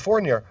in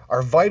California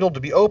are vital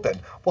to be open,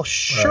 well,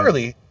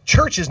 surely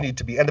churches need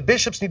to be, and the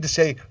bishops need to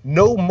say,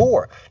 no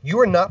more. You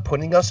are not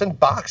putting us in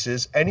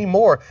boxes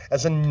anymore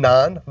as a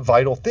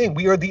non-vital thing.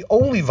 We are the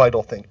only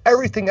vital thing.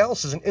 Everything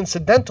else is an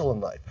incidental in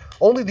life.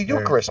 Only the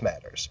Eucharist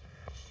matters.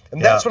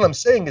 And that's what I'm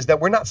saying, is that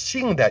we're not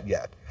seeing that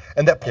yet.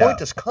 And that point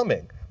is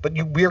coming. But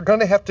we are going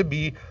to have to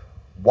be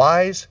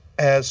wise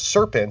as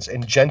serpents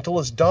and gentle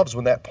as doves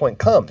when that point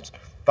comes.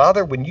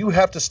 Father, when you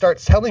have to start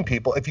telling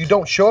people, if you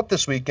don't show up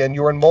this weekend,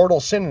 you're in mortal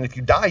sin, and if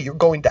you die, you're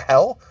going to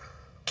hell.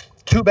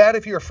 Too bad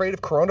if you're afraid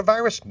of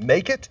coronavirus,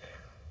 make it.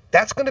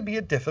 That's going to be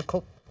a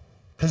difficult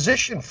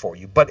position for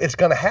you, but it's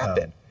going to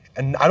happen.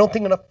 And I don't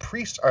think enough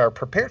priests are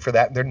prepared for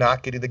that. They're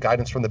not getting the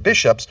guidance from the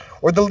bishops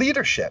or the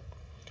leadership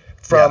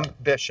from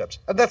bishops.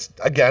 And that's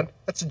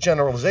a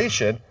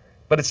generalization,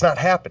 but it's not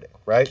happening,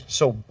 right?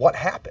 So what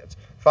happens?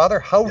 Father,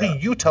 how do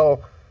you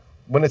tell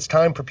when it's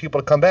time for people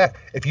to come back?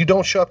 If you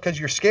don't show up because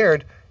you're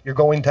scared, you're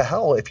going to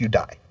hell if you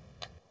die.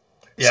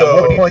 Yeah.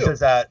 So at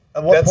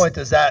what point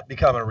does that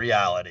become a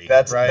reality?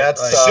 That's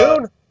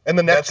Soon. In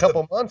the next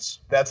couple months.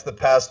 That's the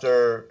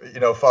pastor,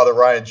 Father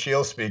Ryan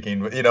Shields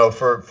speaking.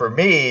 For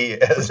me,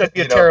 that'd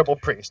be a terrible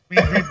priest. We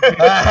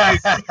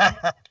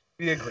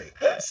agree.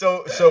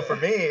 So for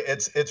me,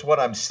 it's what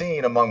I'm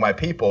seeing among my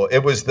people.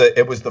 It was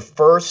the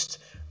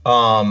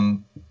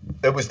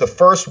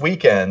first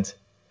weekend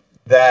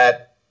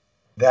that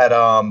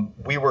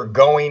we were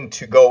going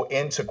to go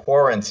into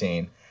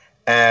quarantine,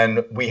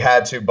 and we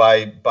had to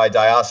by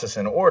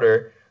diocesan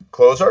order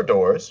close our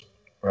doors,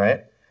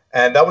 right?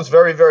 And that was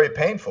very, very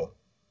painful.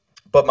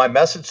 But my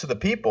message to the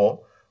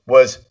people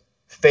was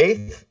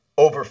faith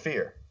over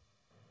fear.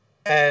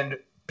 And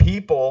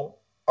people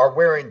are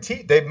wearing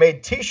they've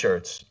made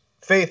t-shirts,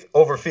 faith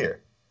over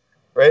fear,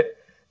 right?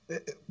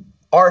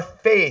 Our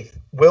faith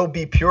will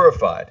be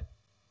purified.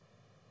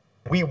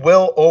 We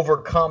will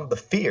overcome the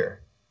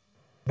fear.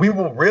 We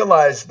will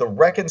realize the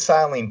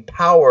reconciling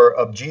power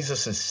of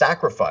Jesus'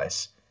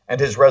 sacrifice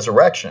and his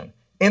resurrection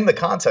in the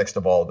context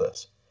of all of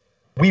this.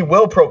 We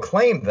will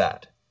proclaim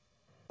that.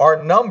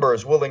 Our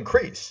numbers will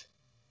increase.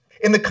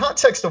 In the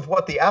context of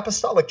what the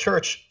Apostolic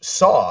Church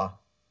saw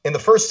in the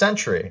first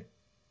century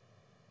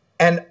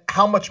and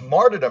how much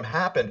martyrdom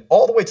happened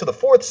all the way to the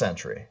 4th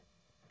century,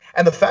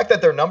 and the fact that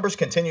their numbers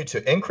continue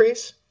to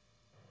increase,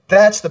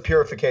 that's the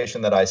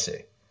purification that I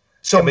see.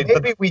 So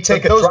maybe we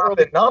take a drop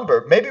in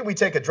number. Maybe we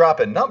take a drop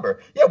in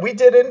number. Yeah, we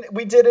did in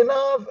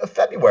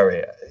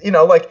February.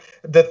 Like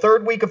the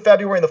 3rd week of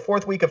February and the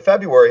 4th week of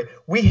February,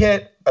 we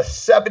hit a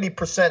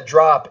 70%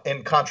 drop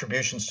in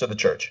contributions to the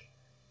church.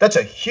 That's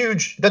a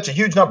huge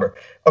number.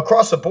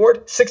 Across the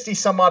board, 60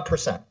 some odd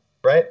percent,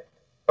 right?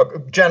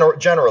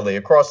 Generally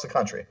across the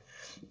country.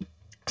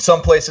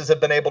 Some places have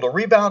been able to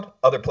rebound,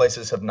 other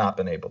places have not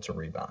been able to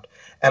rebound.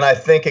 And I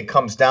think it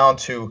comes down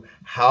to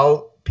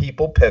how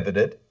people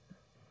pivoted,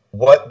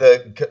 what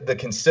the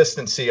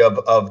consistency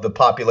of the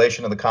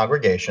population of the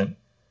congregation.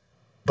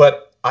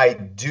 But I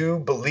do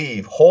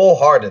believe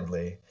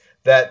wholeheartedly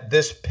that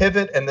this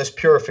pivot and this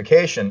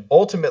purification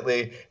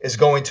ultimately is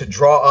going to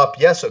draw up,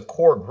 yes, a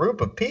core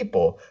group of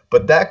people,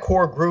 but that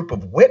core group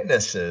of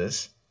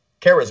witnesses,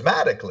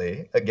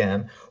 charismatically,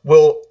 again,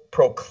 will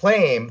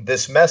proclaim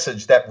this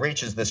message that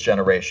reaches this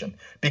generation,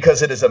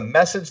 because it is a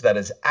message that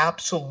is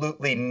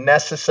absolutely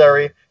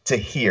necessary to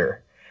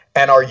hear.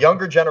 And our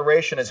younger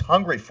generation is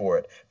hungry for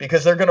it,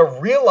 because they're going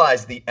to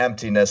realize the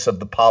emptiness of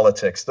the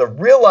politics. They'll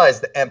realize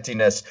the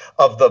emptiness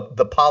of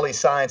the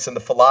poli-science and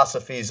the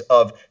philosophies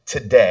of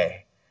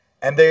today.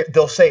 And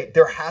they'll say,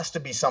 there has to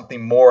be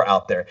something more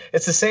out there.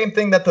 It's the same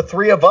thing that the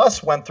three of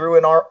us went through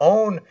in our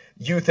own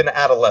youth and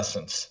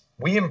adolescence.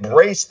 We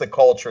embraced the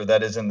culture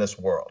that is in this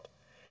world.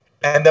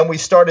 And then we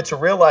started to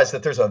realize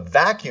that there's a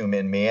vacuum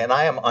in me and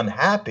I am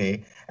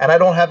unhappy and I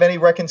don't have any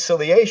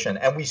reconciliation.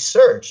 And we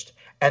searched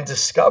and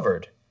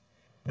discovered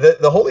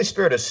the Holy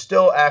Spirit is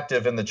still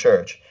active in the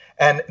church,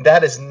 and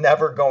that is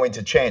never going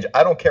to change.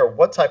 I don't care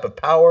what type of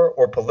power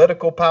or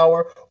political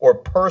power or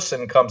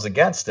person comes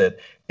against it,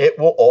 it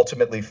will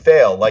ultimately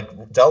fail.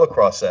 Like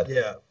Delacroix said,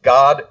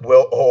 God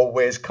will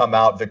always come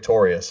out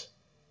victorious.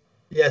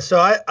 Yeah, so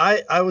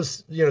I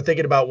was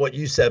thinking about what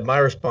you said. My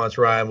response,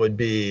 Ryan, would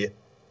be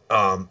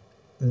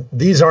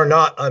these are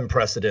not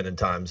unprecedented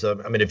times. I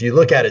mean, if you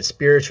look at it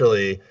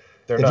spiritually,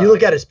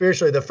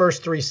 the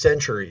first 3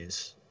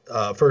 centuries,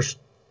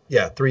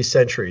 3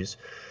 centuries,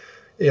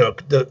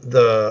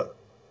 the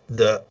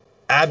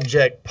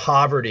abject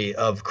poverty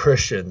of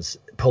Christians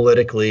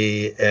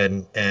politically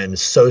and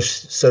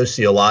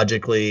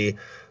sociologically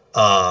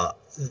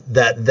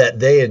that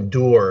they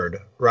endured,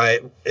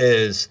 right,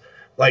 is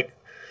like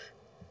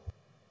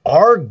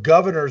our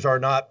governors are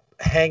not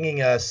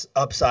hanging us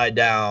upside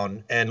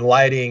down and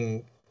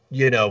lighting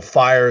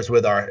fires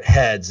with our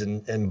heads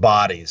and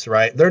bodies,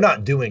 right? They're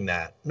not doing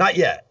that, not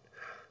yet.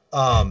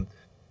 But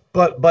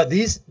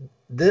these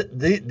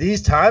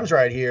times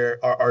right here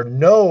are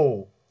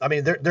no, I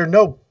mean, they're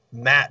no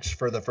match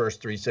for the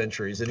first 3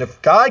 centuries. And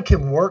if God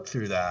can work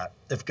through that,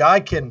 if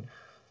God can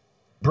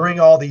bring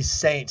all these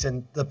saints,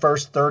 and the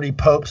first 30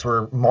 popes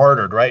were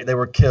martyred, right? They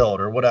were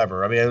killed or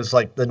whatever. I mean, it was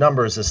like the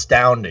number is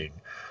astounding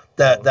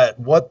that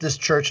what this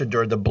church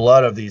endured, the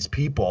blood of these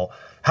people,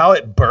 how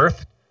it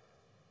birthed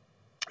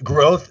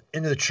growth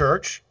into the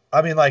church.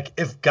 I mean, like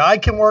if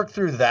God can work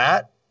through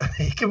that,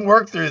 he can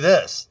work through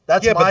this.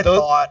 That's my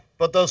thought.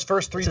 But those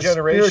first 3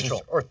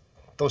 generations or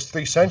those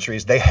 3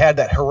 centuries, they had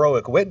that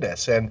heroic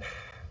witness, and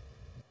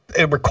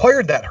it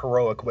required that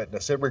heroic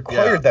witness. It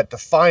required that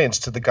defiance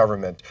to the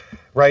government,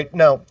 right?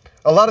 Now,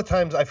 a lot of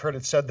times I've heard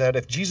it said that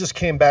if Jesus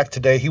came back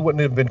today, he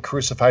wouldn't have been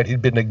crucified.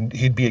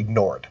 He'd be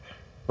ignored,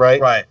 right?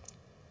 Right.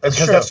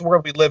 Because that's the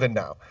world we live in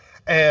now.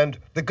 And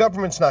the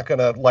government's not going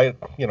to light,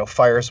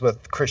 fires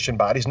with Christian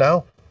bodies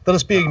now. They'll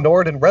just be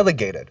ignored and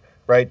relegated,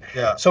 right?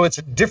 Yeah. So it's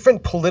a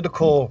different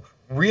political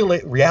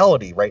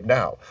reality right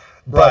now.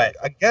 But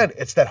again,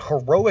 it's that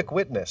heroic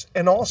witness.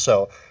 And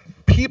also,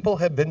 people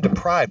have been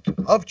deprived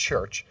of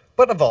church,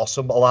 but of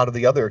also a lot of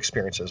the other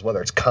experiences,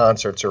 whether it's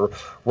concerts or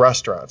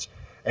restaurants.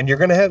 And you're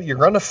going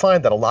to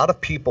find that a lot of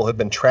people have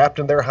been trapped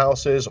in their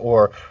houses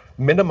or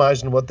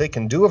minimizing what they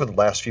can do over the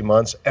last few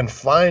months, and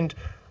find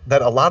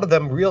that a lot of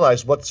them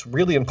realize what's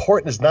really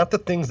important is not the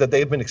things that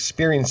they've been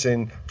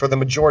experiencing for the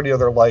majority of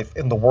their life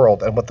in the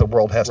world and what the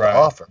world has to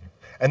offer.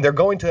 And they're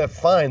going to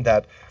find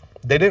that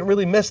they didn't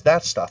really miss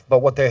that stuff, but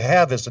what they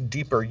have is a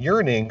deeper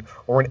yearning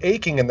or an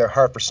aching in their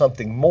heart for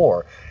something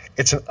more.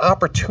 It's an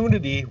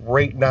opportunity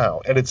right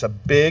now, and it's a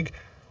big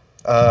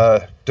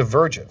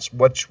divergence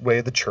which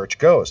way the church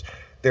goes.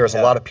 There's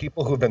a lot of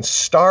people who have been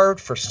starved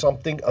for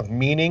something of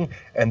meaning,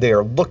 and they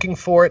are looking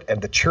for it,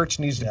 and the church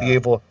needs to be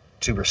able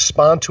to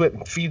respond to it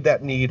and feed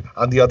that need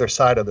on the other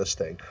side of this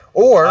thing.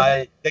 Or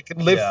they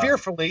can live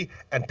fearfully,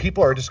 and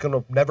people are just going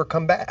to never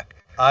come back.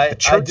 The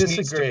church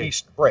needs to be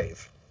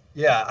brave.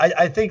 Yeah,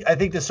 I think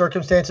the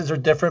circumstances are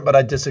different, but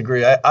I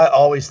disagree. I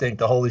always think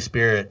the Holy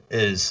Spirit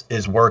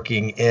is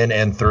working in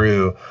and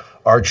through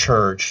our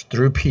church,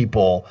 through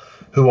people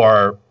who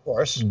are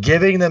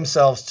giving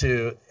themselves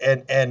to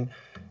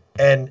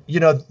and you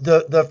know,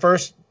 the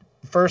first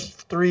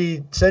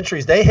 3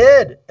 centuries they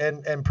hid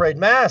and prayed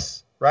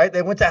mass, right?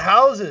 They went to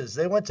houses.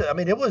 They went to, I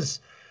mean, it was,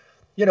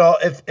 you know,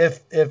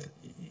 if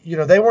you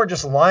know, they weren't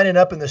just lining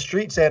up in the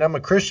street saying, "I'm a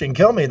Christian,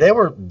 kill me." They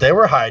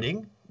were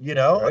hiding, you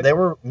know, they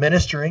were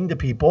ministering to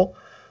people.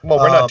 Well,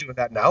 we're not doing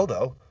that now,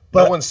 though.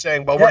 But, no one's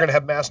saying, well, we're going to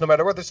have mass no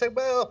matter what. They say,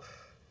 well,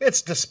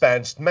 it's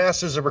dispensed.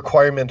 Mass is a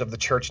requirement of the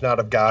church, not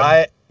of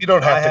God. You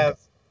don't have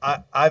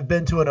to. I've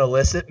been to an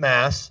illicit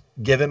mass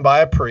given by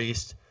a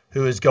priest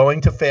who is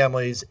going to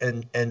families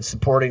and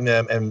supporting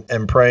them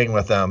and praying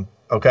with them.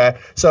 Okay.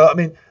 So, I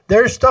mean,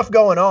 there's stuff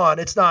going on.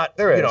 It's not,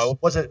 you know,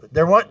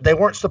 they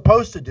weren't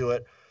supposed to do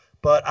it,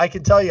 but I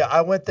can tell you,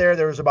 I went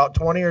there was about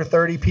 20 or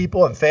 30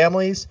 people and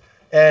families,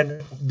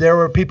 and there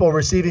were people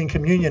receiving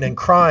communion and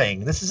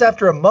crying. This is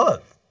after a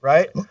month,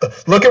 right?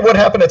 Look at what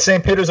happened at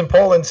St. Peter's and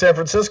Paul in San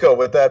Francisco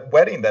with that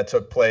wedding that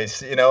took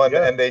place, you know,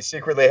 and they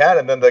secretly had,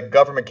 and then the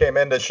government came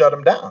in to shut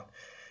them down.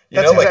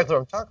 That's exactly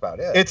what I'm talking about.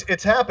 Yeah,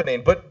 it's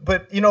happening,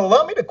 but you know,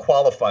 allow me to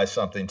qualify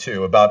something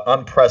too about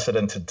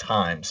unprecedented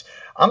times.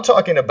 I'm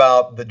talking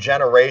about the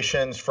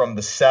generations from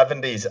the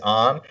 70s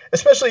on,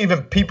 especially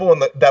even people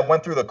that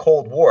went through the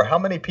Cold War. How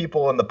many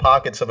people in the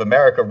pockets of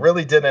America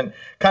really didn't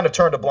kind of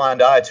turn a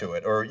blind eye to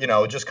it, or, you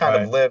know, just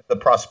kind of live the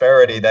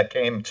prosperity that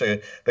came to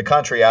the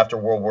country after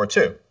World War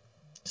II?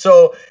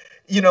 So,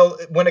 you know,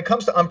 when it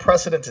comes to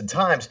unprecedented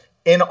times,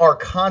 in our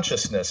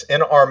consciousness,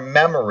 in our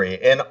memory,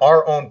 in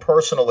our own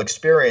personal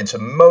experience,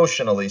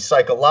 emotionally,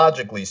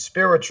 psychologically,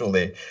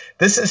 spiritually,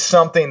 this is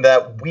something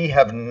that we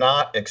have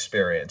not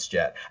experienced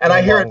yet. And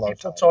I hear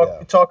people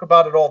talk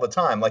about it all the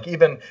time, like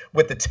even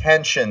with the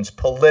tensions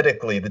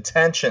politically, the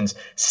tensions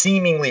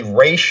seemingly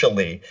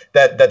racially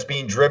that's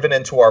being driven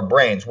into our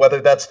brains, whether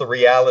that's the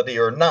reality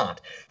or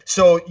not.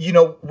 So, you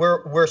know,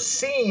 we're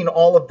seeing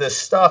all of this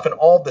stuff and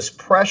all this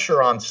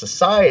pressure on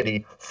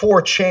society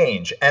for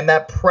change, and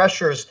that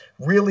pressure's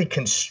really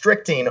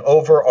constricting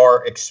over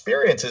our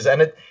experiences,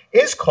 and it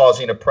is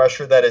causing a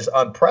pressure that is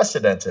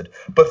unprecedented.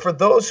 But for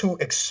those who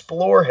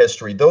explore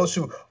history, those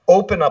who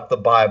open up the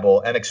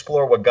Bible and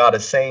explore what God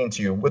is saying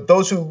to you, with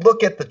those who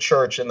look at the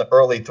church in the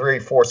early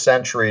 3-4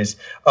 centuries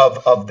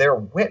of their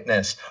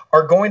witness,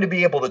 are going to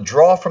be able to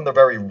draw from the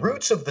very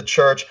roots of the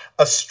church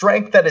a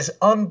strength that is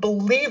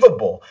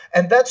unbelievable.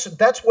 And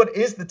that's what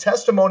is the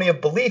testimony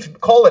of belief.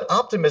 Call it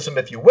optimism,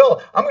 if you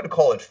will. I'm going to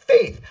call it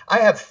faith. I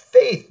have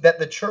faith that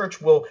the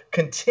church will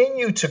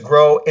continue to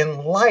grow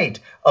in light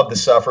of the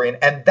suffering.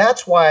 And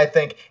that's why I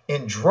think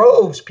in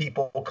droves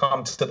people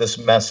come to this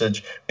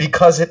message,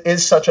 because it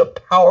is such a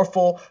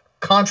powerful,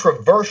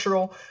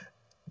 controversial,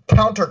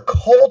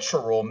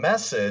 countercultural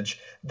message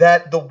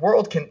that the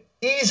world can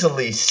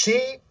easily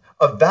see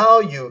a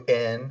value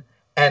in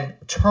and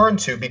turn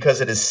to,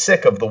 because it is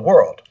sick of the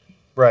world.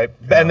 Right.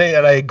 And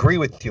I agree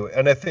with you.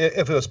 And if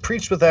it was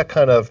preached with that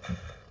kind of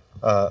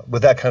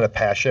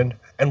passion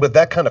and with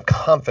that kind of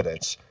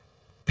confidence,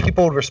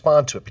 people would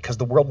respond to it, because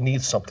the world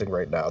needs something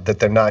right now that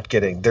they're not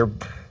getting.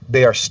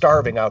 They are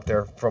starving out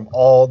there from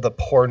all the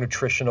poor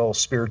nutritional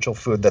spiritual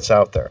food that's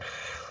out there.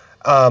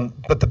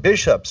 But the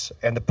bishops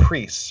and the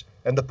priests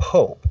and the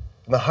Pope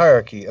and the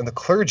hierarchy and the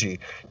clergy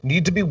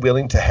need to be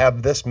willing to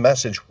have this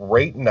message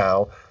right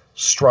now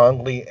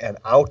strongly and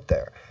out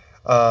there.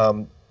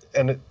 And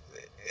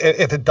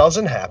if it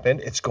doesn't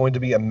happen, it's going to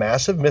be a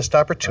massive missed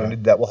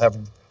opportunity that will have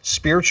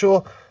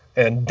spiritual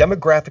and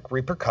demographic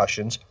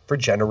repercussions for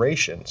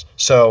generations.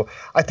 So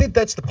I think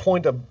that's the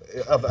point of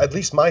at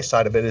least my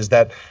side of it, is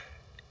that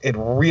it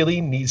really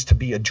needs to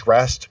be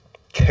addressed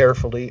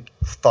carefully,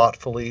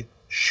 thoughtfully,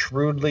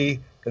 shrewdly,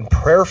 and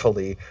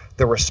prayerfully,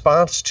 the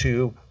response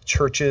to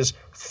churches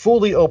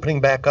fully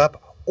opening back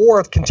up,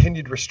 or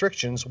continued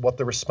restrictions, what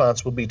the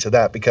response will be to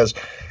that. Because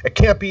it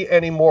can't be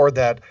any more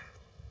that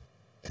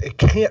it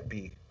can't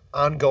be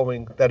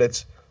ongoing, that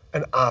it's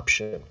an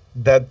option,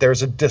 that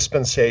there's a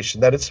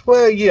dispensation, that it's,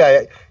 well,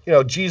 yeah,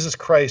 Jesus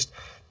Christ,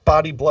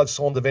 body, blood,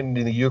 soul, and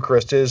divinity in the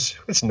Eucharist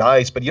it's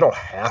nice, but you don't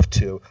have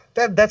to.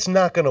 That's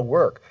not going to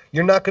work.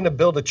 You're not going to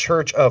build a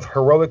church of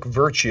heroic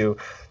virtue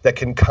that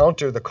can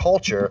counter the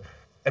culture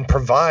and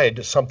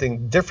provide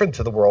something different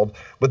to the world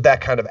with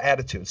that kind of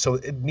attitude. So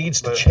it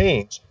needs to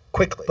change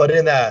quickly. But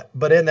in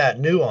that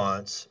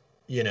nuance,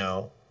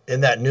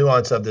 in that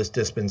nuance of this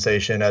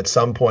dispensation, at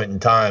some point in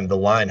time, the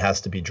line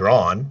has to be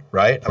drawn,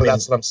 right?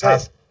 That's what I'm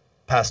saying.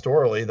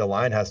 Pastorally, the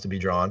line has to be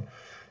drawn,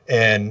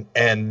 and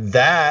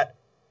that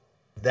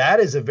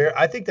is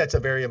I think that's a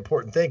very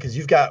important thing, because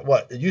you've got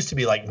it used to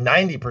be like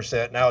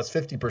 90%, now it's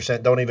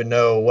 50% don't even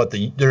know what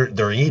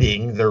they're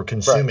eating, they're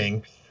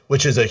consuming. Right.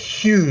 Which is a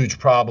huge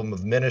problem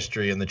of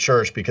ministry in the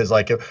church, because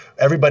like if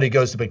everybody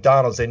goes to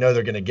McDonald's, they know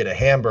they're going to get a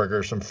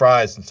hamburger, some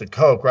fries, and some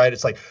Coke, right?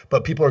 It's like,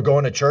 but people are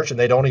going to church and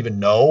they don't even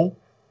know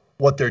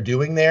what they're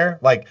doing there.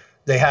 Like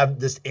they have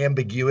this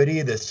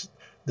ambiguity,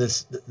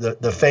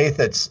 the faith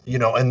that's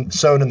and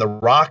sown in the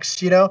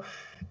rocks,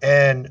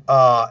 and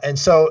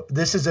so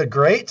this is a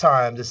great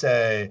time to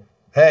say,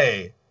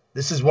 hey,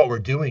 this is what we're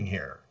doing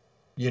here.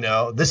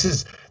 This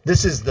is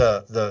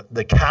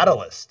the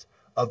catalyst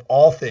of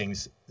all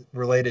things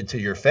related to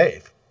your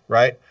faith,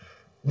 right?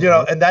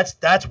 And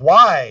that's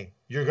why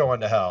you're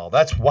going to hell.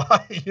 That's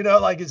why,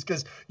 it's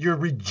because you're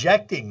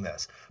rejecting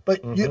this.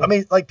 But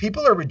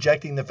people are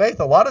rejecting the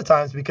faith a lot of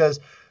times because,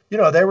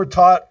 they were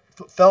taught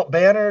felt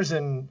banners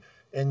and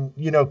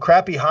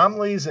crappy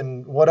homilies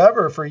and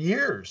whatever for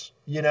years,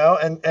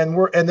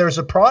 and there's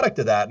a product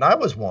of that. And I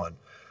was one,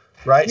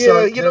 right?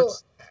 Yeah,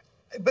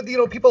 but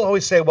people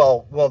always say,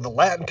 well, the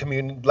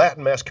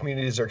Latin Mass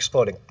communities are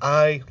exploding.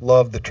 I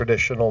love the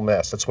traditional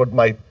Mass. That's what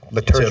my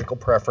liturgical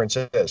preference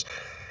is.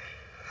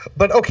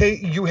 But okay,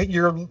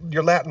 your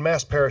Latin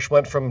Mass parish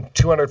went from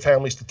 200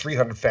 families to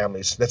 300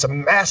 families. That's a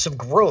massive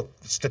growth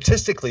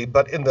statistically,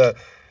 but in the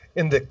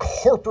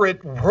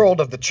corporate world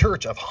of the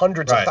church of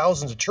hundreds of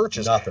thousands of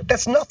churches,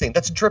 that's nothing.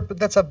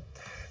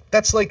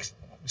 That's like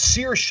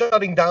Sears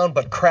shutting down,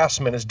 but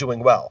Craftsman is doing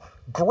well.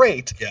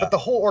 Great, but the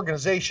whole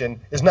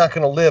organization is not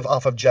going to live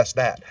off of just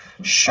that.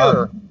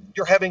 Sure,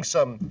 you're having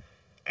some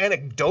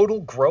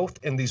anecdotal growth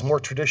in these more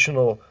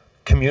traditional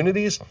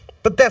communities,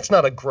 but that's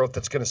not a growth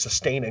that's going to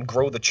sustain and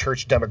grow the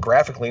church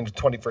demographically in the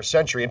 21st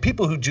century. And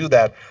people who do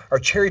that are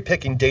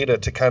cherry-picking data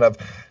to kind of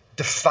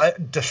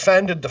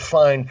defend and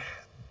define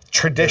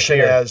tradition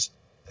as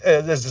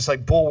this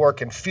like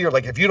bulwark and fear.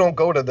 Like if you don't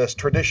go to this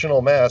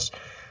traditional Mass,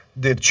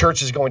 the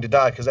church is going to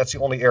die because that's the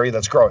only area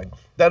that's growing.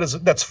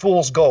 That's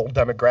fool's gold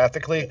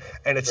demographically,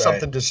 and it's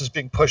something that's just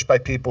being pushed by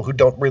people who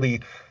don't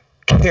really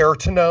care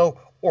to know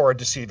or are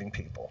deceiving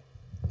people.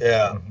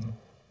 Yeah.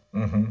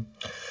 Mm-hmm.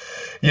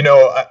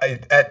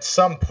 At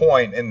some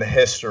point in the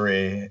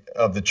history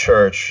of the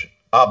church,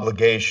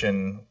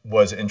 obligation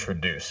was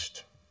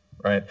introduced,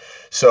 right?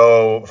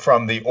 So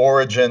from the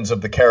origins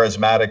of the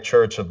charismatic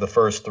church of the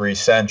first 3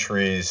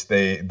 centuries,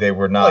 they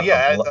were not.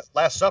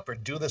 Last Supper,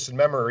 do this in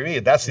memory of me.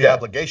 That's the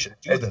obligation.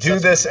 Do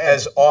this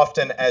as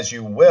often as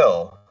you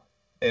will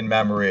in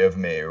memory of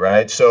me,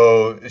 right?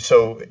 So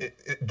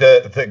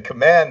the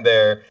command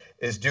there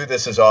is do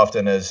this as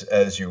often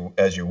as you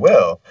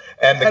will.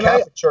 And the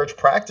Catholic Church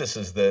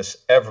practices this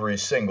every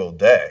single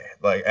day,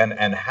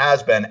 and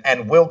has been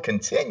and will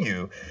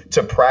continue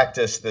to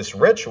practice this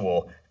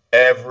ritual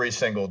every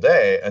single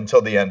day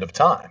until the end of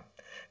time.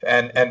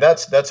 And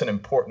that's an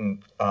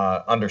important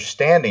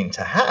understanding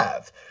to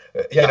have.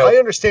 I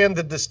understand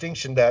the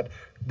distinction that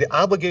the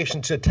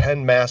obligation to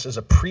attend Mass is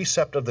a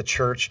precept of the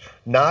church,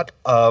 not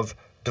of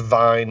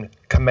divine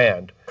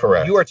command.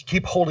 Correct. You are to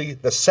keep holy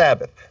the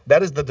Sabbath.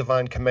 That is the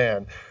divine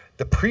command.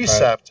 The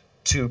precept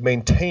to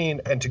maintain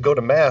and to go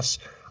to Mass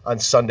on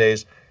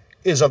Sundays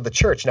is of the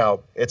church. Now,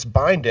 it's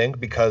binding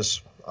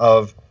because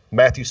of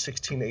Matthew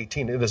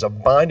 16:18. It is a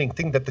binding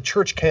thing that the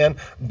church can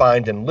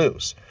bind and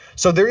loose.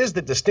 So there is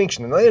the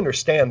distinction, and I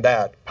understand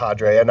that,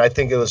 Padre, and I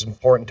think it was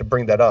important to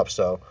bring that up.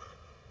 So,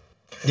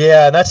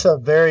 yeah, that's a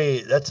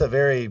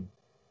very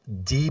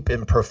deep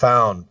and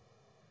profound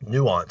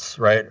nuance,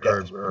 right?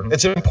 Yeah.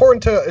 It's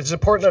important to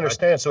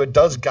understand. So it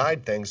does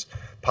guide things,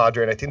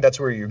 Padre, and I think that's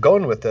where you're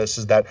going with this,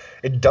 is that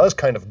it does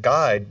kind of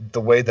guide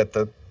the way that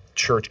the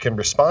church can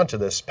respond to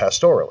this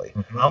pastorally.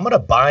 I'm going to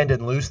bind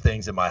and loose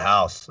things in my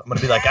house. I'm going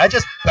to be like, I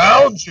just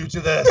bound you to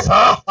this.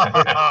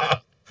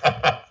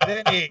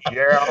 Vinny,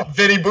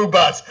 Vinny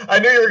Boobats. I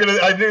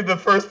knew the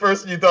first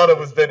person you thought of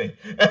was Vinny.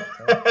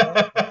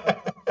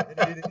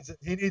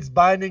 He needs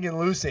binding and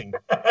loosing.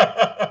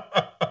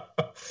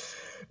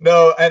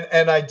 No,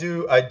 and I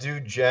do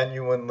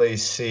genuinely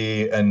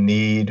see a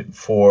need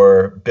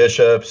for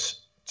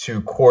bishops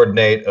to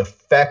coordinate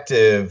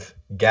effective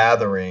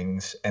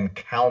gatherings and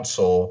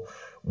counsel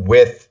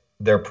with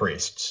their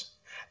priests,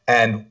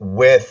 and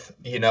with,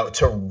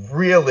 to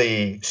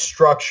really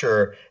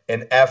structure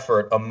an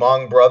effort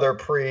among brother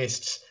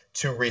priests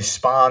to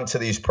respond to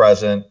these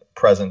present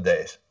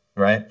days,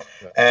 right?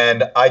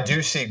 And I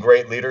do see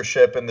great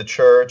leadership in the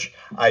church.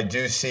 I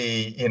do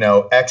see,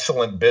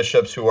 excellent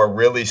bishops who are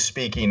really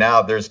speaking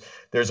out. There's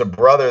a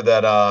brother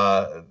that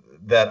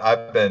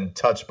I've been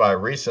touched by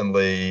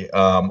recently,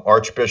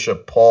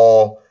 Archbishop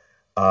Paul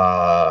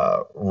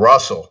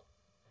Russell.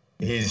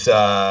 He's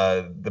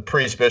the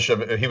priest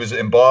bishop. He was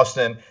in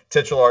Boston,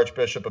 titular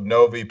Archbishop of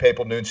Novi,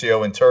 papal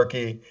nuncio in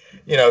Turkey.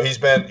 He's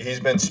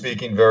been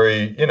speaking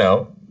very,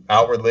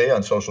 outwardly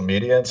on social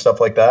media and stuff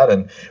like that.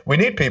 And we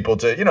need people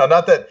to,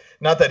 not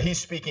that he's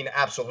speaking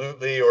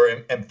absolutely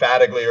or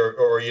emphatically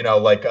or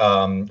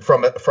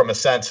from a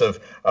sense of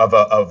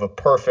a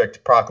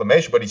perfect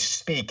proclamation, but he's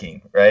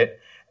speaking, right?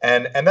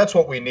 And that's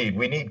what we need.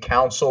 We need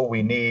counsel.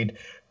 We need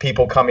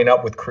people coming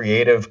up with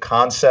creative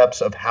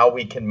concepts of how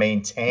we can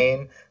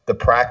maintain the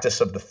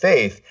practice of the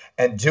faith,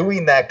 and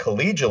doing that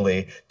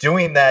collegially,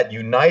 doing that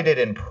united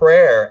in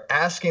prayer,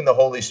 asking the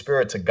Holy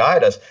Spirit to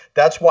guide us.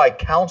 That's why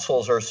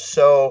councils are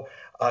so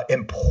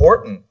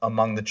important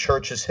among the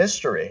church's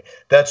history.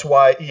 That's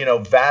why,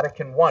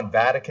 Vatican I,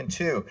 Vatican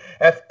II,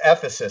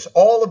 Ephesus,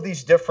 all of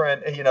these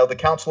different, the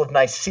Council of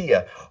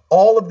Nicaea,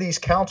 all of these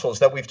councils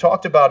that we've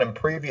talked about in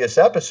previous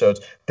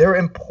episodes, they're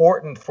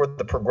important for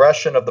the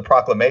progression of the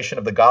proclamation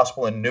of the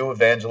gospel and new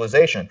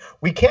evangelization.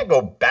 We can't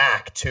go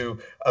back to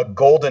a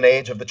golden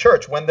age of the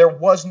church when there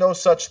was no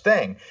such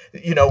thing.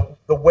 The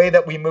way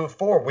that we move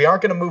forward, we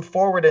aren't going to move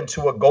forward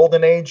into a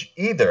golden age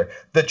either.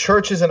 The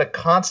church is in a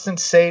constant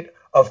state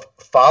of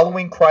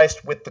following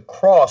Christ with the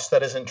cross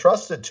that is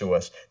entrusted to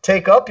us.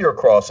 Take up your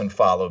cross and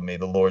follow me,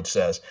 the Lord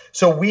says.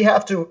 So we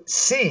have to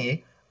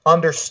see,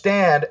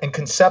 understand, and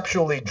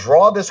conceptually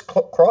draw this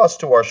cross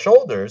to our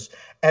shoulders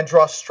and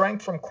draw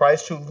strength from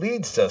Christ who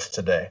leads us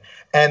today.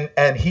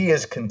 And he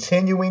is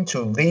continuing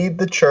to lead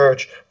the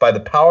church by the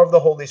power of the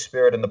Holy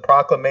Spirit and the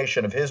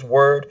proclamation of his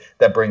word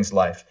that brings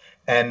life.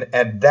 And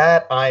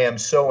that I am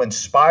so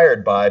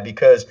inspired by,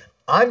 because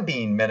I'm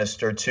being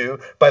ministered to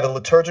by the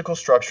liturgical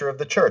structure of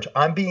the church.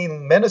 I'm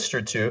being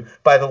ministered to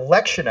by the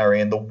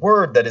lectionary and the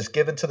word that is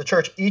given to the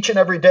church each and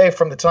every day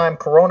from the time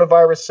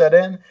coronavirus set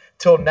in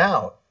till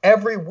now.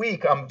 Every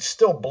week, I'm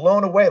still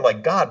blown away,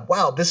 like, God,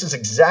 wow, this is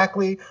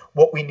exactly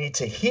what we need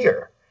to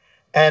hear.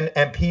 And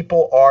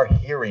people are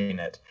hearing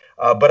it.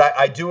 But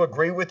I do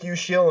agree with you,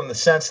 Sheil, in the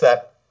sense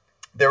that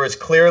there is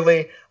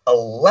clearly a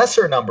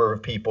lesser number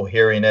of people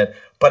hearing it,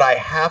 but I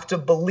have to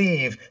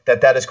believe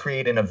that that is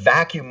creating a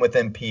vacuum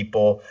within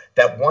people,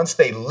 that once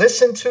they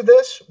listen to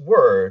this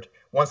word,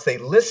 once they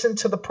listen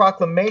to the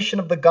proclamation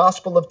of the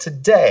gospel of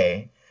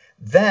today,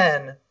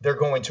 then they're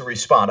going to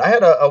respond. I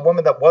had a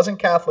woman that wasn't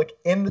Catholic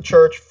in the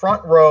church,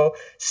 front row,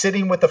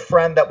 sitting with a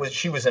friend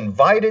she was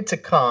invited to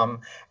come,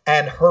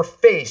 and her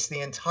face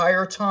the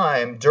entire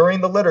time during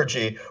the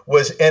liturgy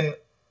was in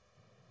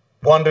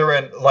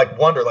wonder, like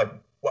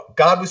what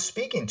God was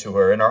speaking to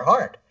her in her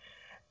heart.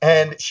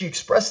 And she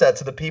expressed that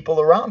to the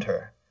people around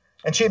her.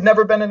 And she had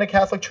never been in a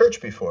Catholic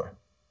church before,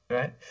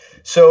 right?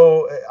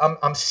 So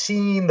I'm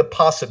seeing the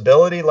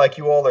possibility, like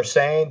you all are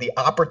saying, the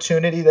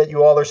opportunity that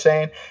you all are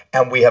saying,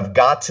 and we have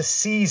got to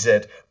seize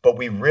it, but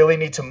we really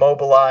need to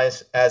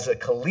mobilize as a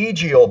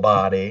collegial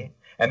body.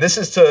 And this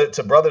is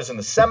to brothers in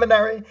the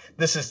seminary.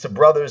 This is to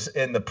brothers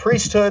in the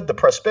priesthood, the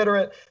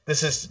presbyterate.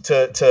 This is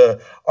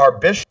to our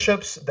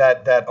bishops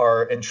that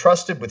are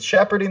entrusted with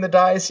shepherding the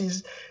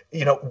diocese.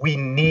 We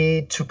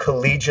need to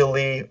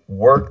collegially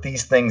work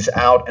these things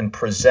out and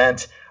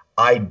present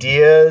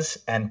ideas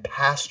and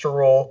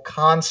pastoral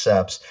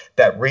concepts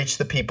that reach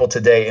the people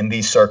today in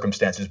these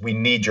circumstances. We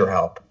need your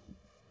help.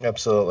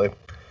 Absolutely.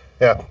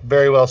 Yeah,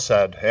 very well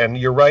said. And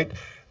you're right.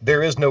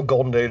 There is no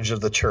golden age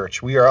of the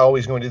church. We are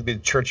always going to be the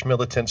church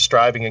militant,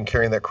 striving and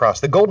carrying that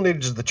cross. The golden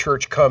age of the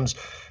church comes,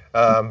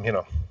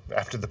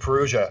 after the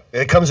Parousia.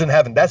 It comes in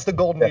heaven. That's the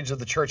golden age of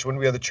the church, when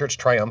we are the church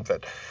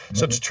triumphant. Mm-hmm.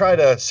 So to try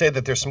to say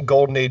that there's some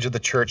golden age of the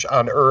church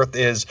on earth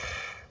is,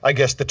 I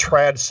guess, the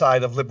trad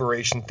side of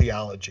liberation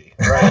theology,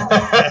 right?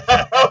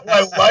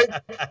 I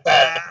like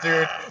that,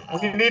 dude.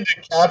 We need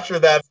to capture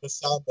that in the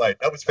soundbite.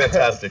 That was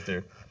fantastic,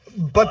 dude.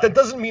 But that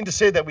doesn't mean to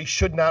say that we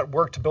should not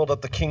work to build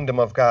up the kingdom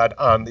of God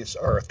on this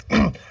earth.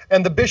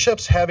 And the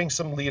bishops having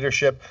some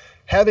leadership,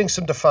 having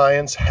some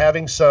defiance,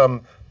 having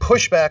some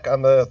pushback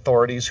on the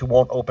authorities who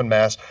won't open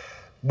mass.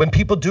 When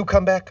people do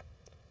come back,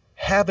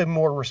 have a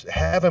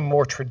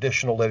more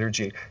traditional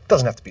liturgy. It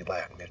doesn't have to be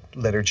Latin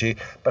liturgy,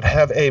 but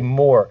have a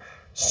more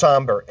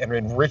somber and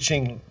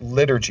enriching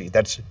liturgy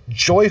that's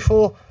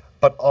joyful,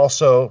 but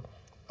also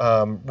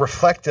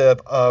reflective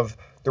of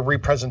the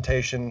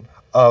representation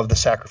of the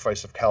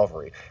sacrifice of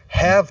Calvary.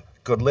 Have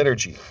good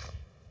liturgy.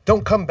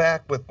 Don't come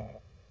back with,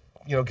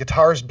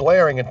 guitars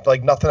blaring and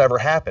like nothing ever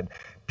happened.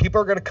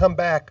 People are going to come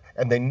back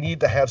and they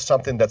need to have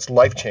something that's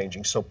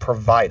life-changing, so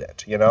provide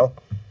it, Yeah.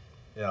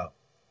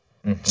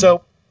 Mm-hmm.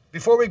 So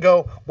before we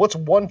go, what's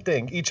one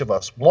thing, each of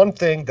us, one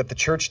thing that the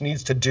church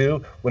needs to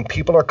do when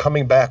people are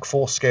coming back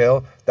full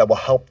scale that will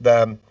help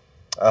them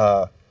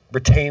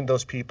retain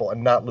those people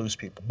and not lose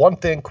people? One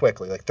thing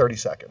quickly, like 30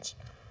 seconds.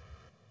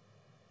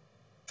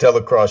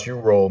 Telecross, you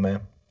roll,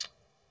 man.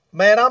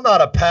 Man, I'm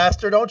not a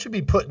pastor. Don't you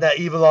be putting that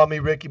evil on me,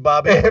 Ricky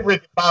Bobby.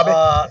 Ricky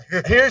Bobby.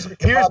 Here's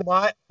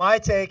my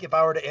take. If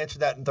I were to answer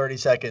that in 30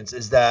 seconds,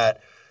 is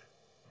that,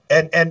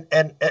 and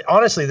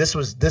honestly, this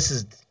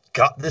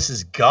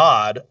is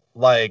God.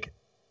 Like,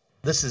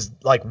 this is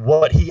like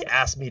what He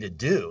asked me to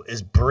do,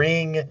 is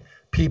bring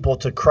people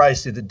to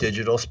Christ through the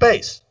digital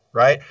space.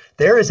 Right?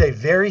 There is a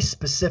very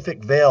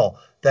specific veil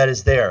that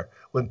is there.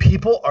 When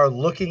people are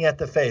looking at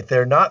the faith,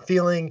 they're not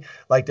feeling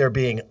like they're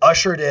being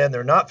ushered in.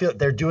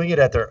 They're doing it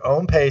at their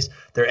own pace.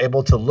 They're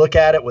able to look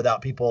at it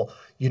without people,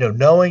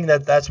 knowing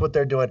that that's what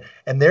they're doing.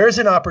 And there's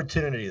an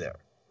opportunity there,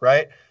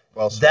 right?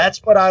 Well said.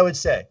 That's what I would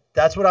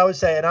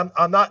say. And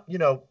I'm not,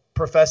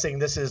 professing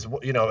this is,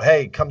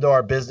 hey, come to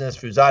our business,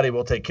 Fuzati,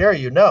 we'll take care of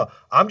you. No,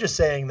 I'm just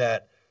saying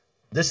that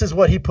this is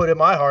what He put in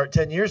my heart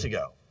 10 years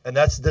ago. And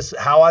that's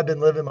how I've been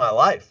living my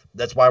life.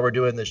 That's why we're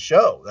doing this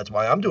show. That's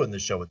why I'm doing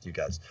this show with you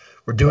guys.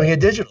 We're doing it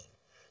digitally.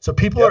 So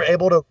people are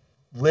able to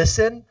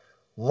listen,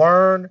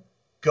 learn,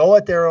 go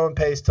at their own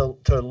pace to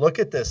look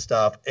at this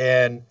stuff,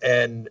 and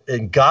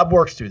God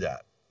works through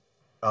that.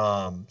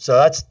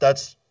 So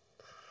that's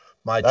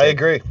my take. I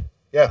agree.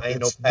 Yeah. I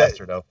ain't no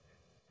pastor though.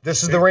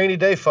 This is the rainy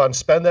day fund.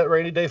 Spend that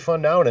rainy day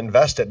fund now and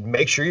invest it.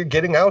 Make sure you're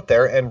getting out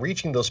there and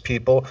reaching those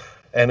people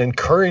and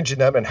encouraging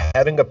them and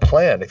having a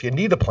plan. If you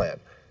need a plan,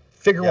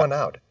 figure one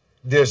out.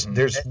 There's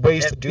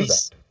ways to do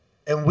that.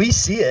 And we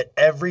see it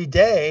every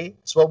day.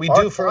 It's what we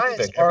do for a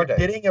living every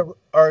day.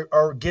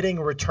 Are getting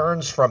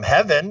returns from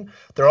heaven.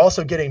 They're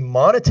also getting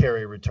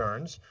monetary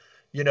returns,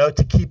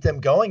 to keep them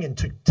going and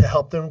to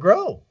help them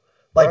grow.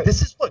 Like,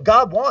 this is what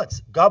God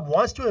wants. God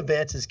wants to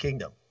advance His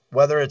kingdom,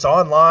 whether it's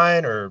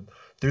online or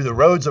through the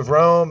roads of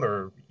Rome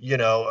or,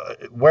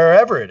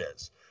 wherever it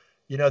is.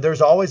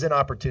 There's always an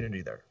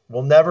opportunity there.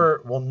 We'll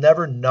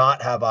never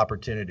not have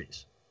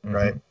opportunities,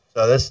 right?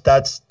 So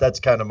that's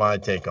kind of my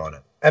take on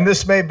it. And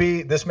this may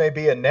be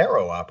a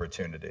narrow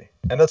opportunity,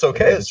 and that's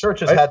okay. The church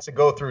has had to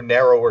go through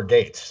narrower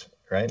gates,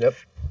 right? Yep.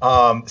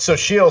 So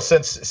Sheil,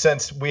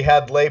 since we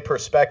had lay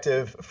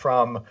perspective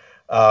from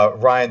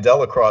Ryan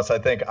Delacroix, I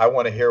think I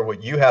want to hear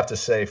what you have to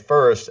say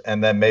first,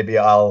 and then maybe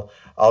I'll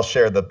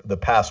share the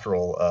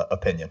pastoral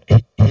opinion.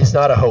 He's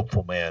not a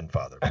hopeful man,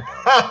 Father.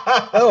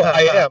 No,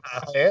 I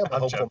am a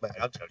hopeful man.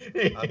 I'm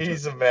joking.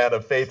 He's a man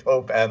of faith,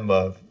 hope, and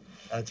love.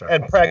 That's right.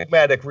 And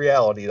pragmatic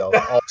reality, though.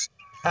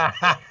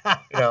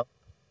 Also.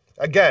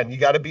 Again, you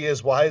got to be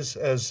as wise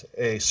as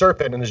a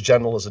serpent and as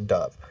gentle as a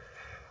dove.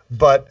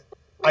 But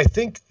I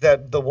think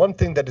that the one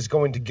thing that is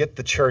going to get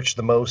the church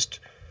the most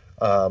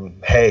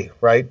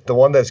the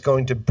one that's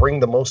going to bring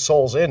the most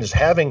souls in is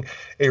having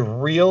a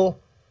real,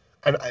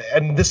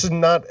 and this is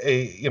not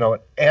an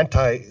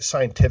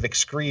anti-scientific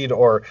screed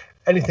or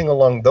anything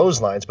along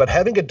those lines, but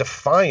having a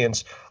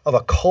defiance of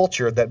a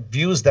culture that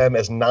views them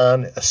as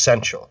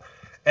non-essential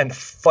and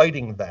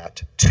fighting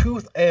that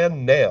tooth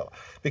and nail.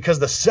 Because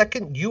the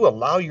second you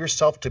allow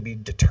yourself to be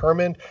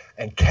determined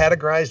and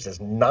categorized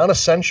as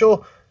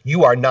non-essential,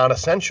 you are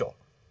non-essential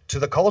to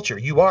the culture.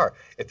 You are.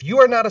 If you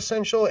are not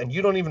essential and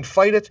you don't even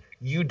fight it,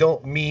 you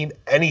don't mean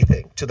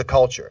anything to the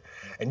culture.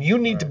 And you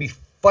need to be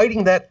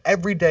fighting that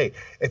every day.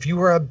 If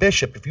you are a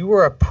bishop, if you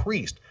are a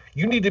priest,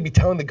 you need to be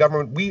telling the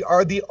government, we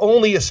are the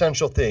only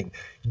essential thing.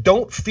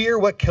 Don't fear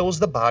what kills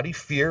the body,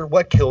 fear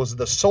what kills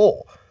the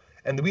soul.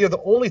 And we are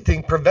the only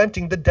thing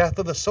preventing the death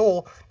of the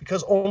soul,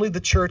 because only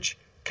the church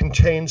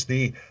contains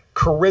the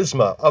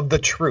charisma of the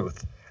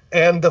truth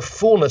and the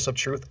fullness of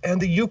truth and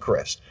the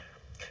Eucharist.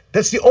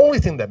 That's the only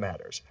thing that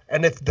matters.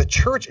 And if the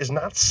church is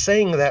not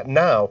saying that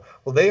now,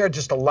 well, they are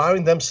just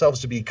allowing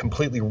themselves to be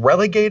completely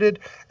relegated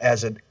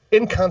as an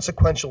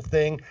inconsequential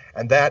thing,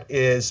 and that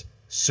is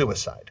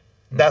suicide.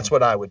 That's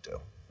what I would do.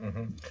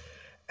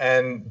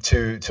 And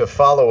to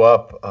follow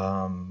up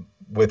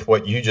with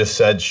what you just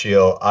said,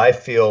 Sheil, I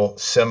feel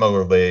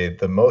similarly,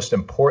 the most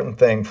important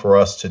thing for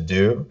us to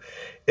do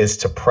is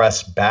to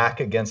press back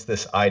against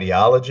this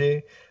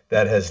ideology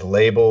that has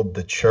labeled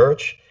the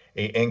church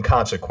a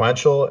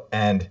inconsequential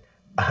and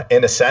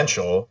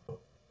inessential,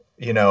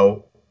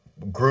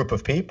 group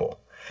of people,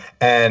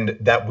 and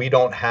that we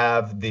don't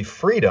have the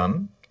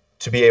freedom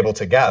to be able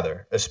to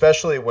gather,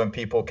 especially when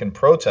people can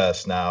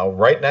protest now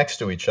right next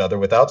to each other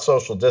without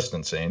social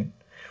distancing.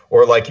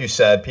 Or like you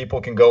said,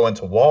 people can go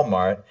into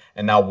Walmart,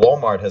 and now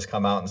Walmart has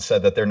come out and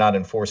said that they're not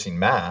enforcing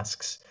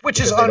masks. Which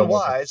is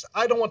unwise.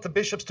 I don't want the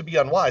bishops to be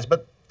unwise,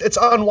 but it's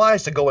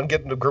unwise to go and get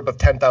in a group of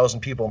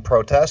 10,000 people and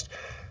protest.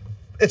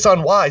 It's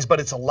unwise, but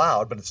it's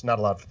allowed, but it's not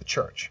allowed for the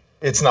church.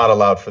 It's not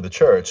allowed for the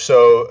church.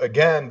 So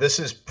again, this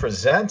is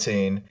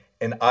presenting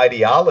an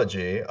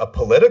ideology, a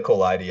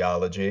political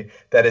ideology,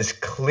 that is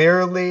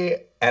clearly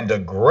and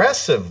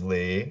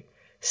aggressively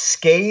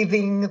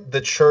scathing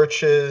the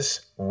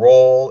church's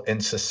role in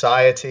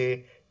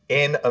society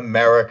in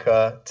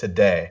America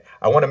today.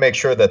 I want to make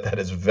sure that that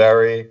is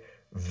very,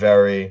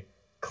 very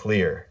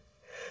clear.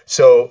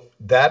 So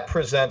that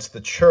presents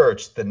the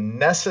church the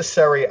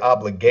necessary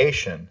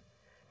obligation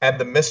and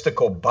the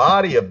mystical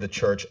body of the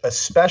church,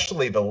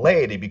 especially the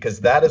laity, because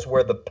that is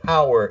where the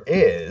power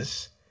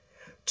is,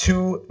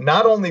 to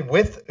not only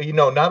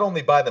not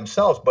only by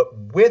themselves, but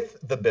with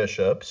the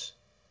bishops,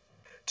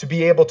 to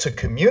be able to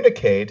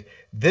communicate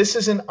this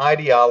is an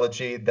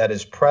ideology that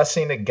is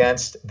pressing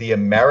against the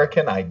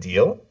American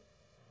ideal,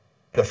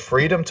 the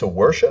freedom to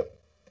worship,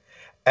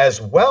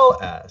 as well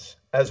as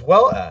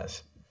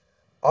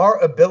our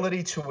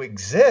ability to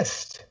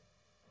exist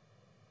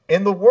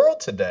in the world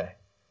today.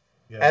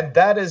 Yeah. And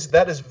that is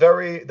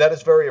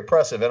very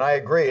oppressive. And I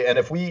agree. And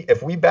if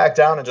we back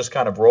down and just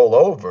kind of roll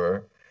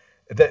over,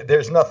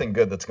 there's nothing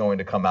good that's going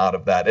to come out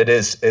of that. It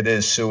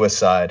is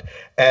suicide.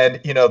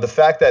 And the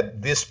fact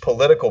that this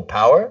political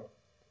power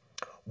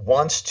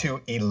wants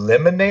to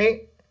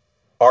eliminate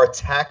our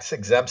tax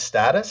exempt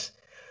status,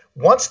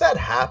 once that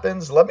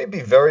happens, let me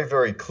be very,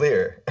 very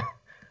clear.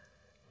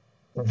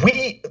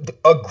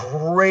 A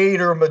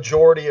greater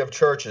majority of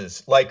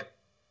churches, like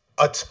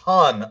a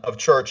ton of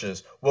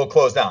churches, will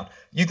close down.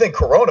 You think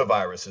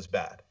coronavirus is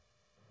bad?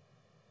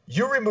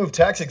 You remove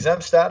tax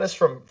exempt status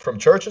from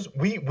churches,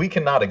 we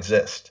cannot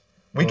exist.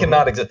 We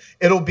cannot exist.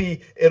 It'll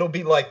be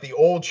like the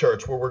old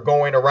church where we're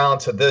going around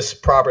to this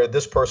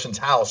person's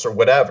house or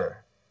whatever.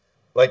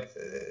 Like,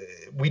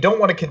 we don't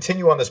want to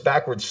continue on this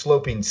backward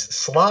sloping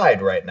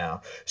slide right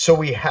now. So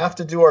we have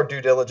to do our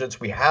due diligence.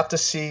 We have to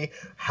see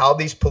how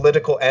these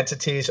political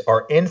entities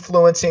are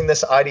influencing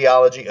this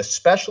ideology,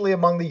 especially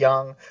among the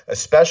young,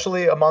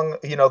 especially among,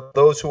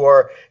 those who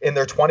are in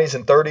their 20s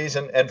and 30s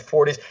and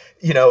 40s.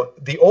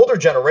 The older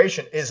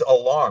generation is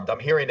alarmed. I'm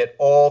hearing it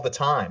all the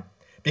time.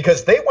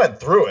 Because they went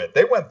through it.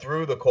 They went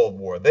through the Cold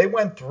War. They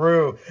went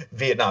through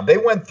Vietnam. They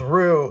went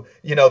through,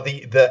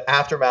 the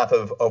aftermath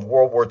of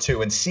World War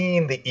II and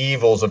seeing the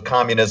evils of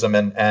communism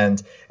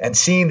and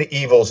seeing the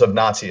evils of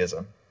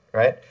Nazism,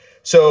 right?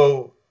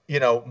 So,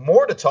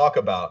 more to talk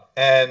about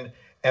and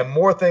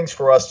more things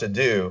for us to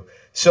do.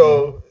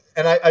 So,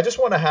 and I just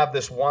want to have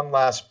this one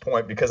last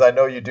point, because I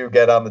know you do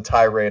get on the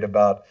tirade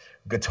about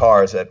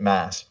guitars at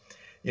Mass.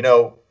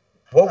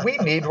 What we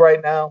need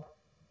right now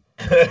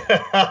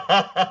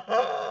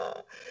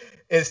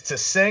is to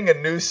sing a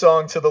new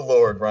song to the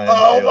Lord, Ryan.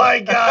 Oh Taylor.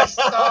 My gosh,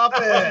 stop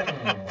it.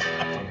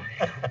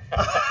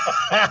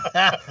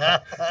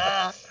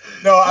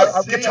 No,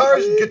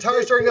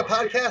 guitars during a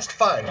podcast,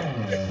 fine.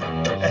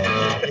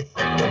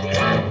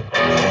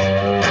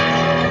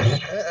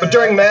 But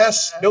during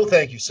Mass, no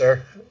thank you,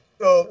 sir.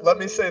 So let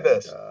me say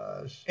this.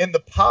 In the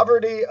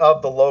poverty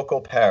of the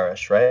local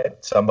parish, right?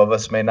 Some of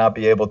us may not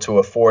be able to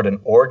afford an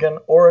organ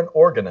or an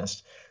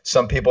organist.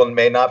 Some people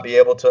may not be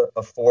able to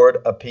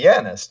afford a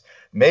pianist.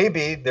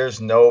 Maybe there's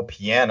no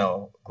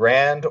piano,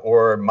 grand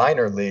or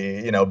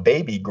minorly,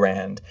 baby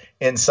grand,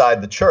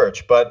 inside the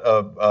church, but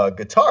a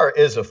guitar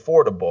is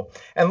affordable.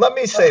 And let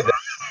me say this.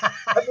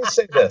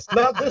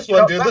 Not this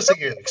one, dude. This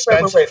is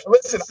expensive. Wait.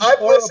 Listen,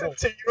 I've listened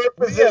to your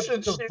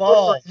position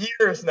for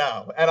years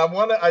now, and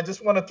I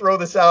just want to throw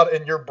this out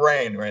in your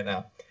brain right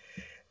now.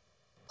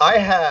 I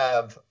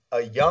have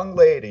a young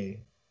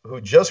lady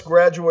who just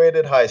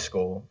graduated high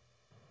school,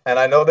 and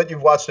I know that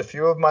you've watched a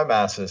few of my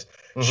masses.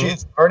 Mm-hmm.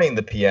 She's learning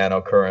the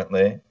piano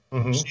currently.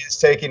 Mm-hmm. She's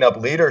taking up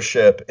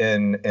leadership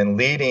in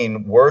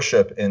leading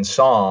worship in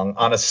song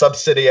on a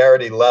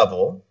subsidiarity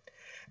level.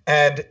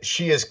 And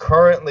she is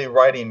currently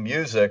writing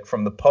music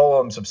from the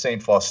poems of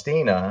St.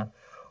 Faustina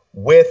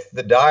with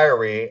the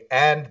diary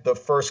and the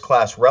first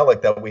class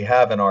relic that we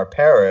have in our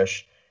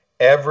parish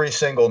every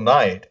single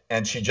night.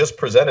 And she just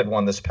presented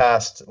one this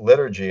past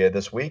liturgy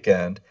this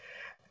weekend.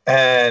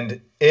 And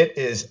it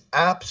is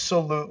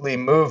absolutely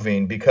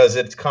moving because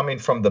it's coming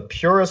from the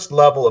purest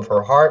level of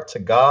her heart to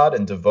God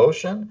and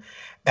devotion.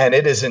 And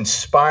it is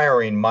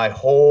inspiring my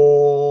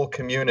whole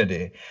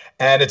community.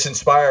 And it's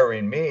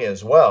inspiring me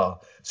as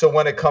well. So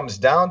when it comes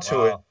down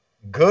to it,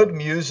 good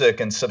music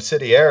and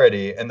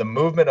subsidiarity and the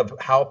movement of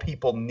how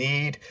people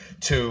need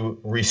to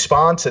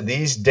respond to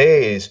these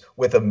days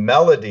with a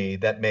melody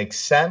that makes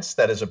sense,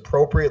 that is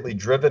appropriately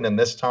driven in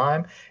this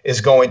time,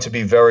 is going to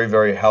be very,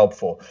 very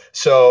helpful.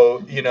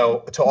 So,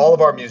 to all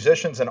of our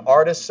musicians and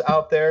artists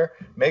out there,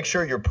 make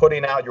sure you're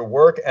putting out your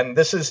work. And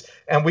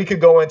we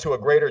could go into a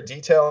greater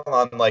detail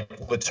on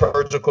like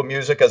liturgical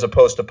music as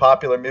opposed to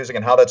popular music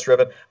and how that's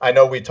driven. I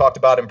know we talked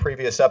about in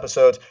previous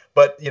episodes,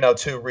 but,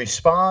 to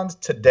respond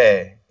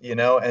today,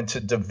 and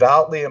to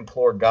devoutly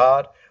implore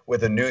God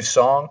with a new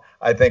song,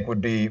 I think would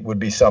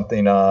be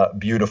something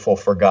beautiful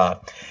for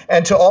God.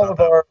 And to all of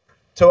our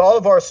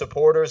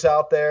supporters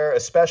out there,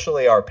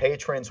 especially our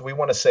patrons, we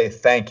want to say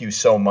thank you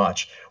so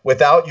much.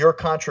 Without your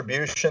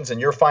contributions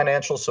and your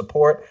financial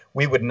support,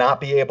 we would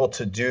not be able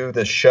to do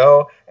this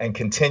show and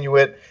continue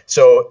it.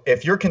 So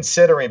if you're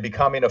considering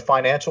becoming a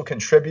financial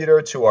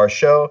contributor to our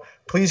show,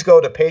 please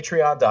go to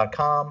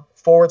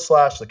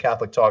patreon.com/The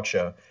Catholic Talk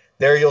Show.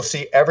 There you'll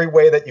see every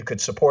way that you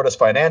could support us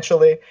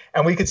financially,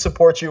 and we could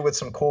support you with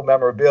some cool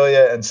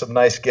memorabilia and some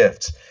nice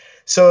gifts.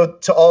 So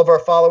to all of our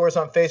followers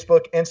on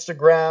Facebook,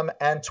 Instagram,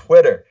 and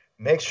Twitter,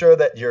 make sure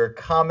that you're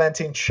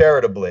commenting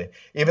charitably.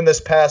 Even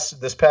this past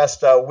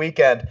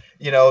weekend,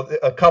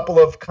 a couple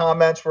of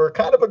comments were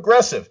kind of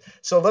aggressive.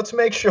 So let's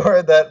make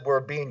sure that we're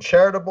being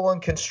charitable and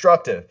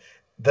constructive.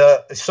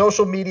 The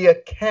social media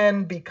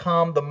can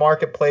become the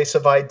marketplace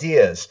of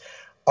ideas.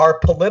 Our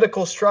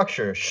political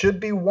structure should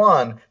be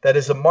one that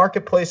is a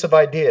marketplace of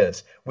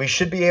ideas. We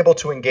should be able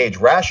to engage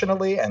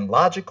rationally and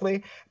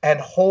logically and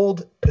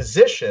hold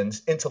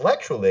positions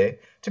intellectually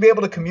to be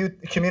able to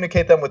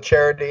communicate them with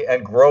charity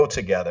and grow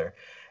together.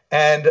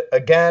 And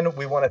again,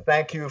 we want to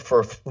thank you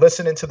for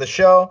listening to the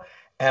show.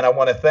 And I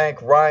want to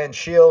thank Ryan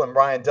Scheel and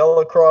Ryan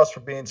Delacrosse for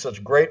being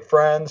such great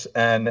friends.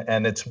 And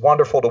it's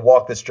wonderful to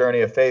walk this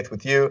journey of faith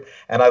with you.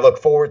 And I look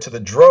forward to the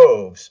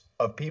droves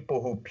of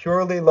people who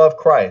purely love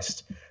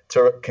Christ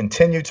to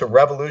continue to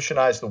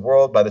revolutionize the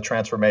world by the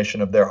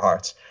transformation of their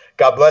hearts.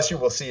 God bless you.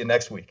 We'll see you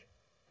next week.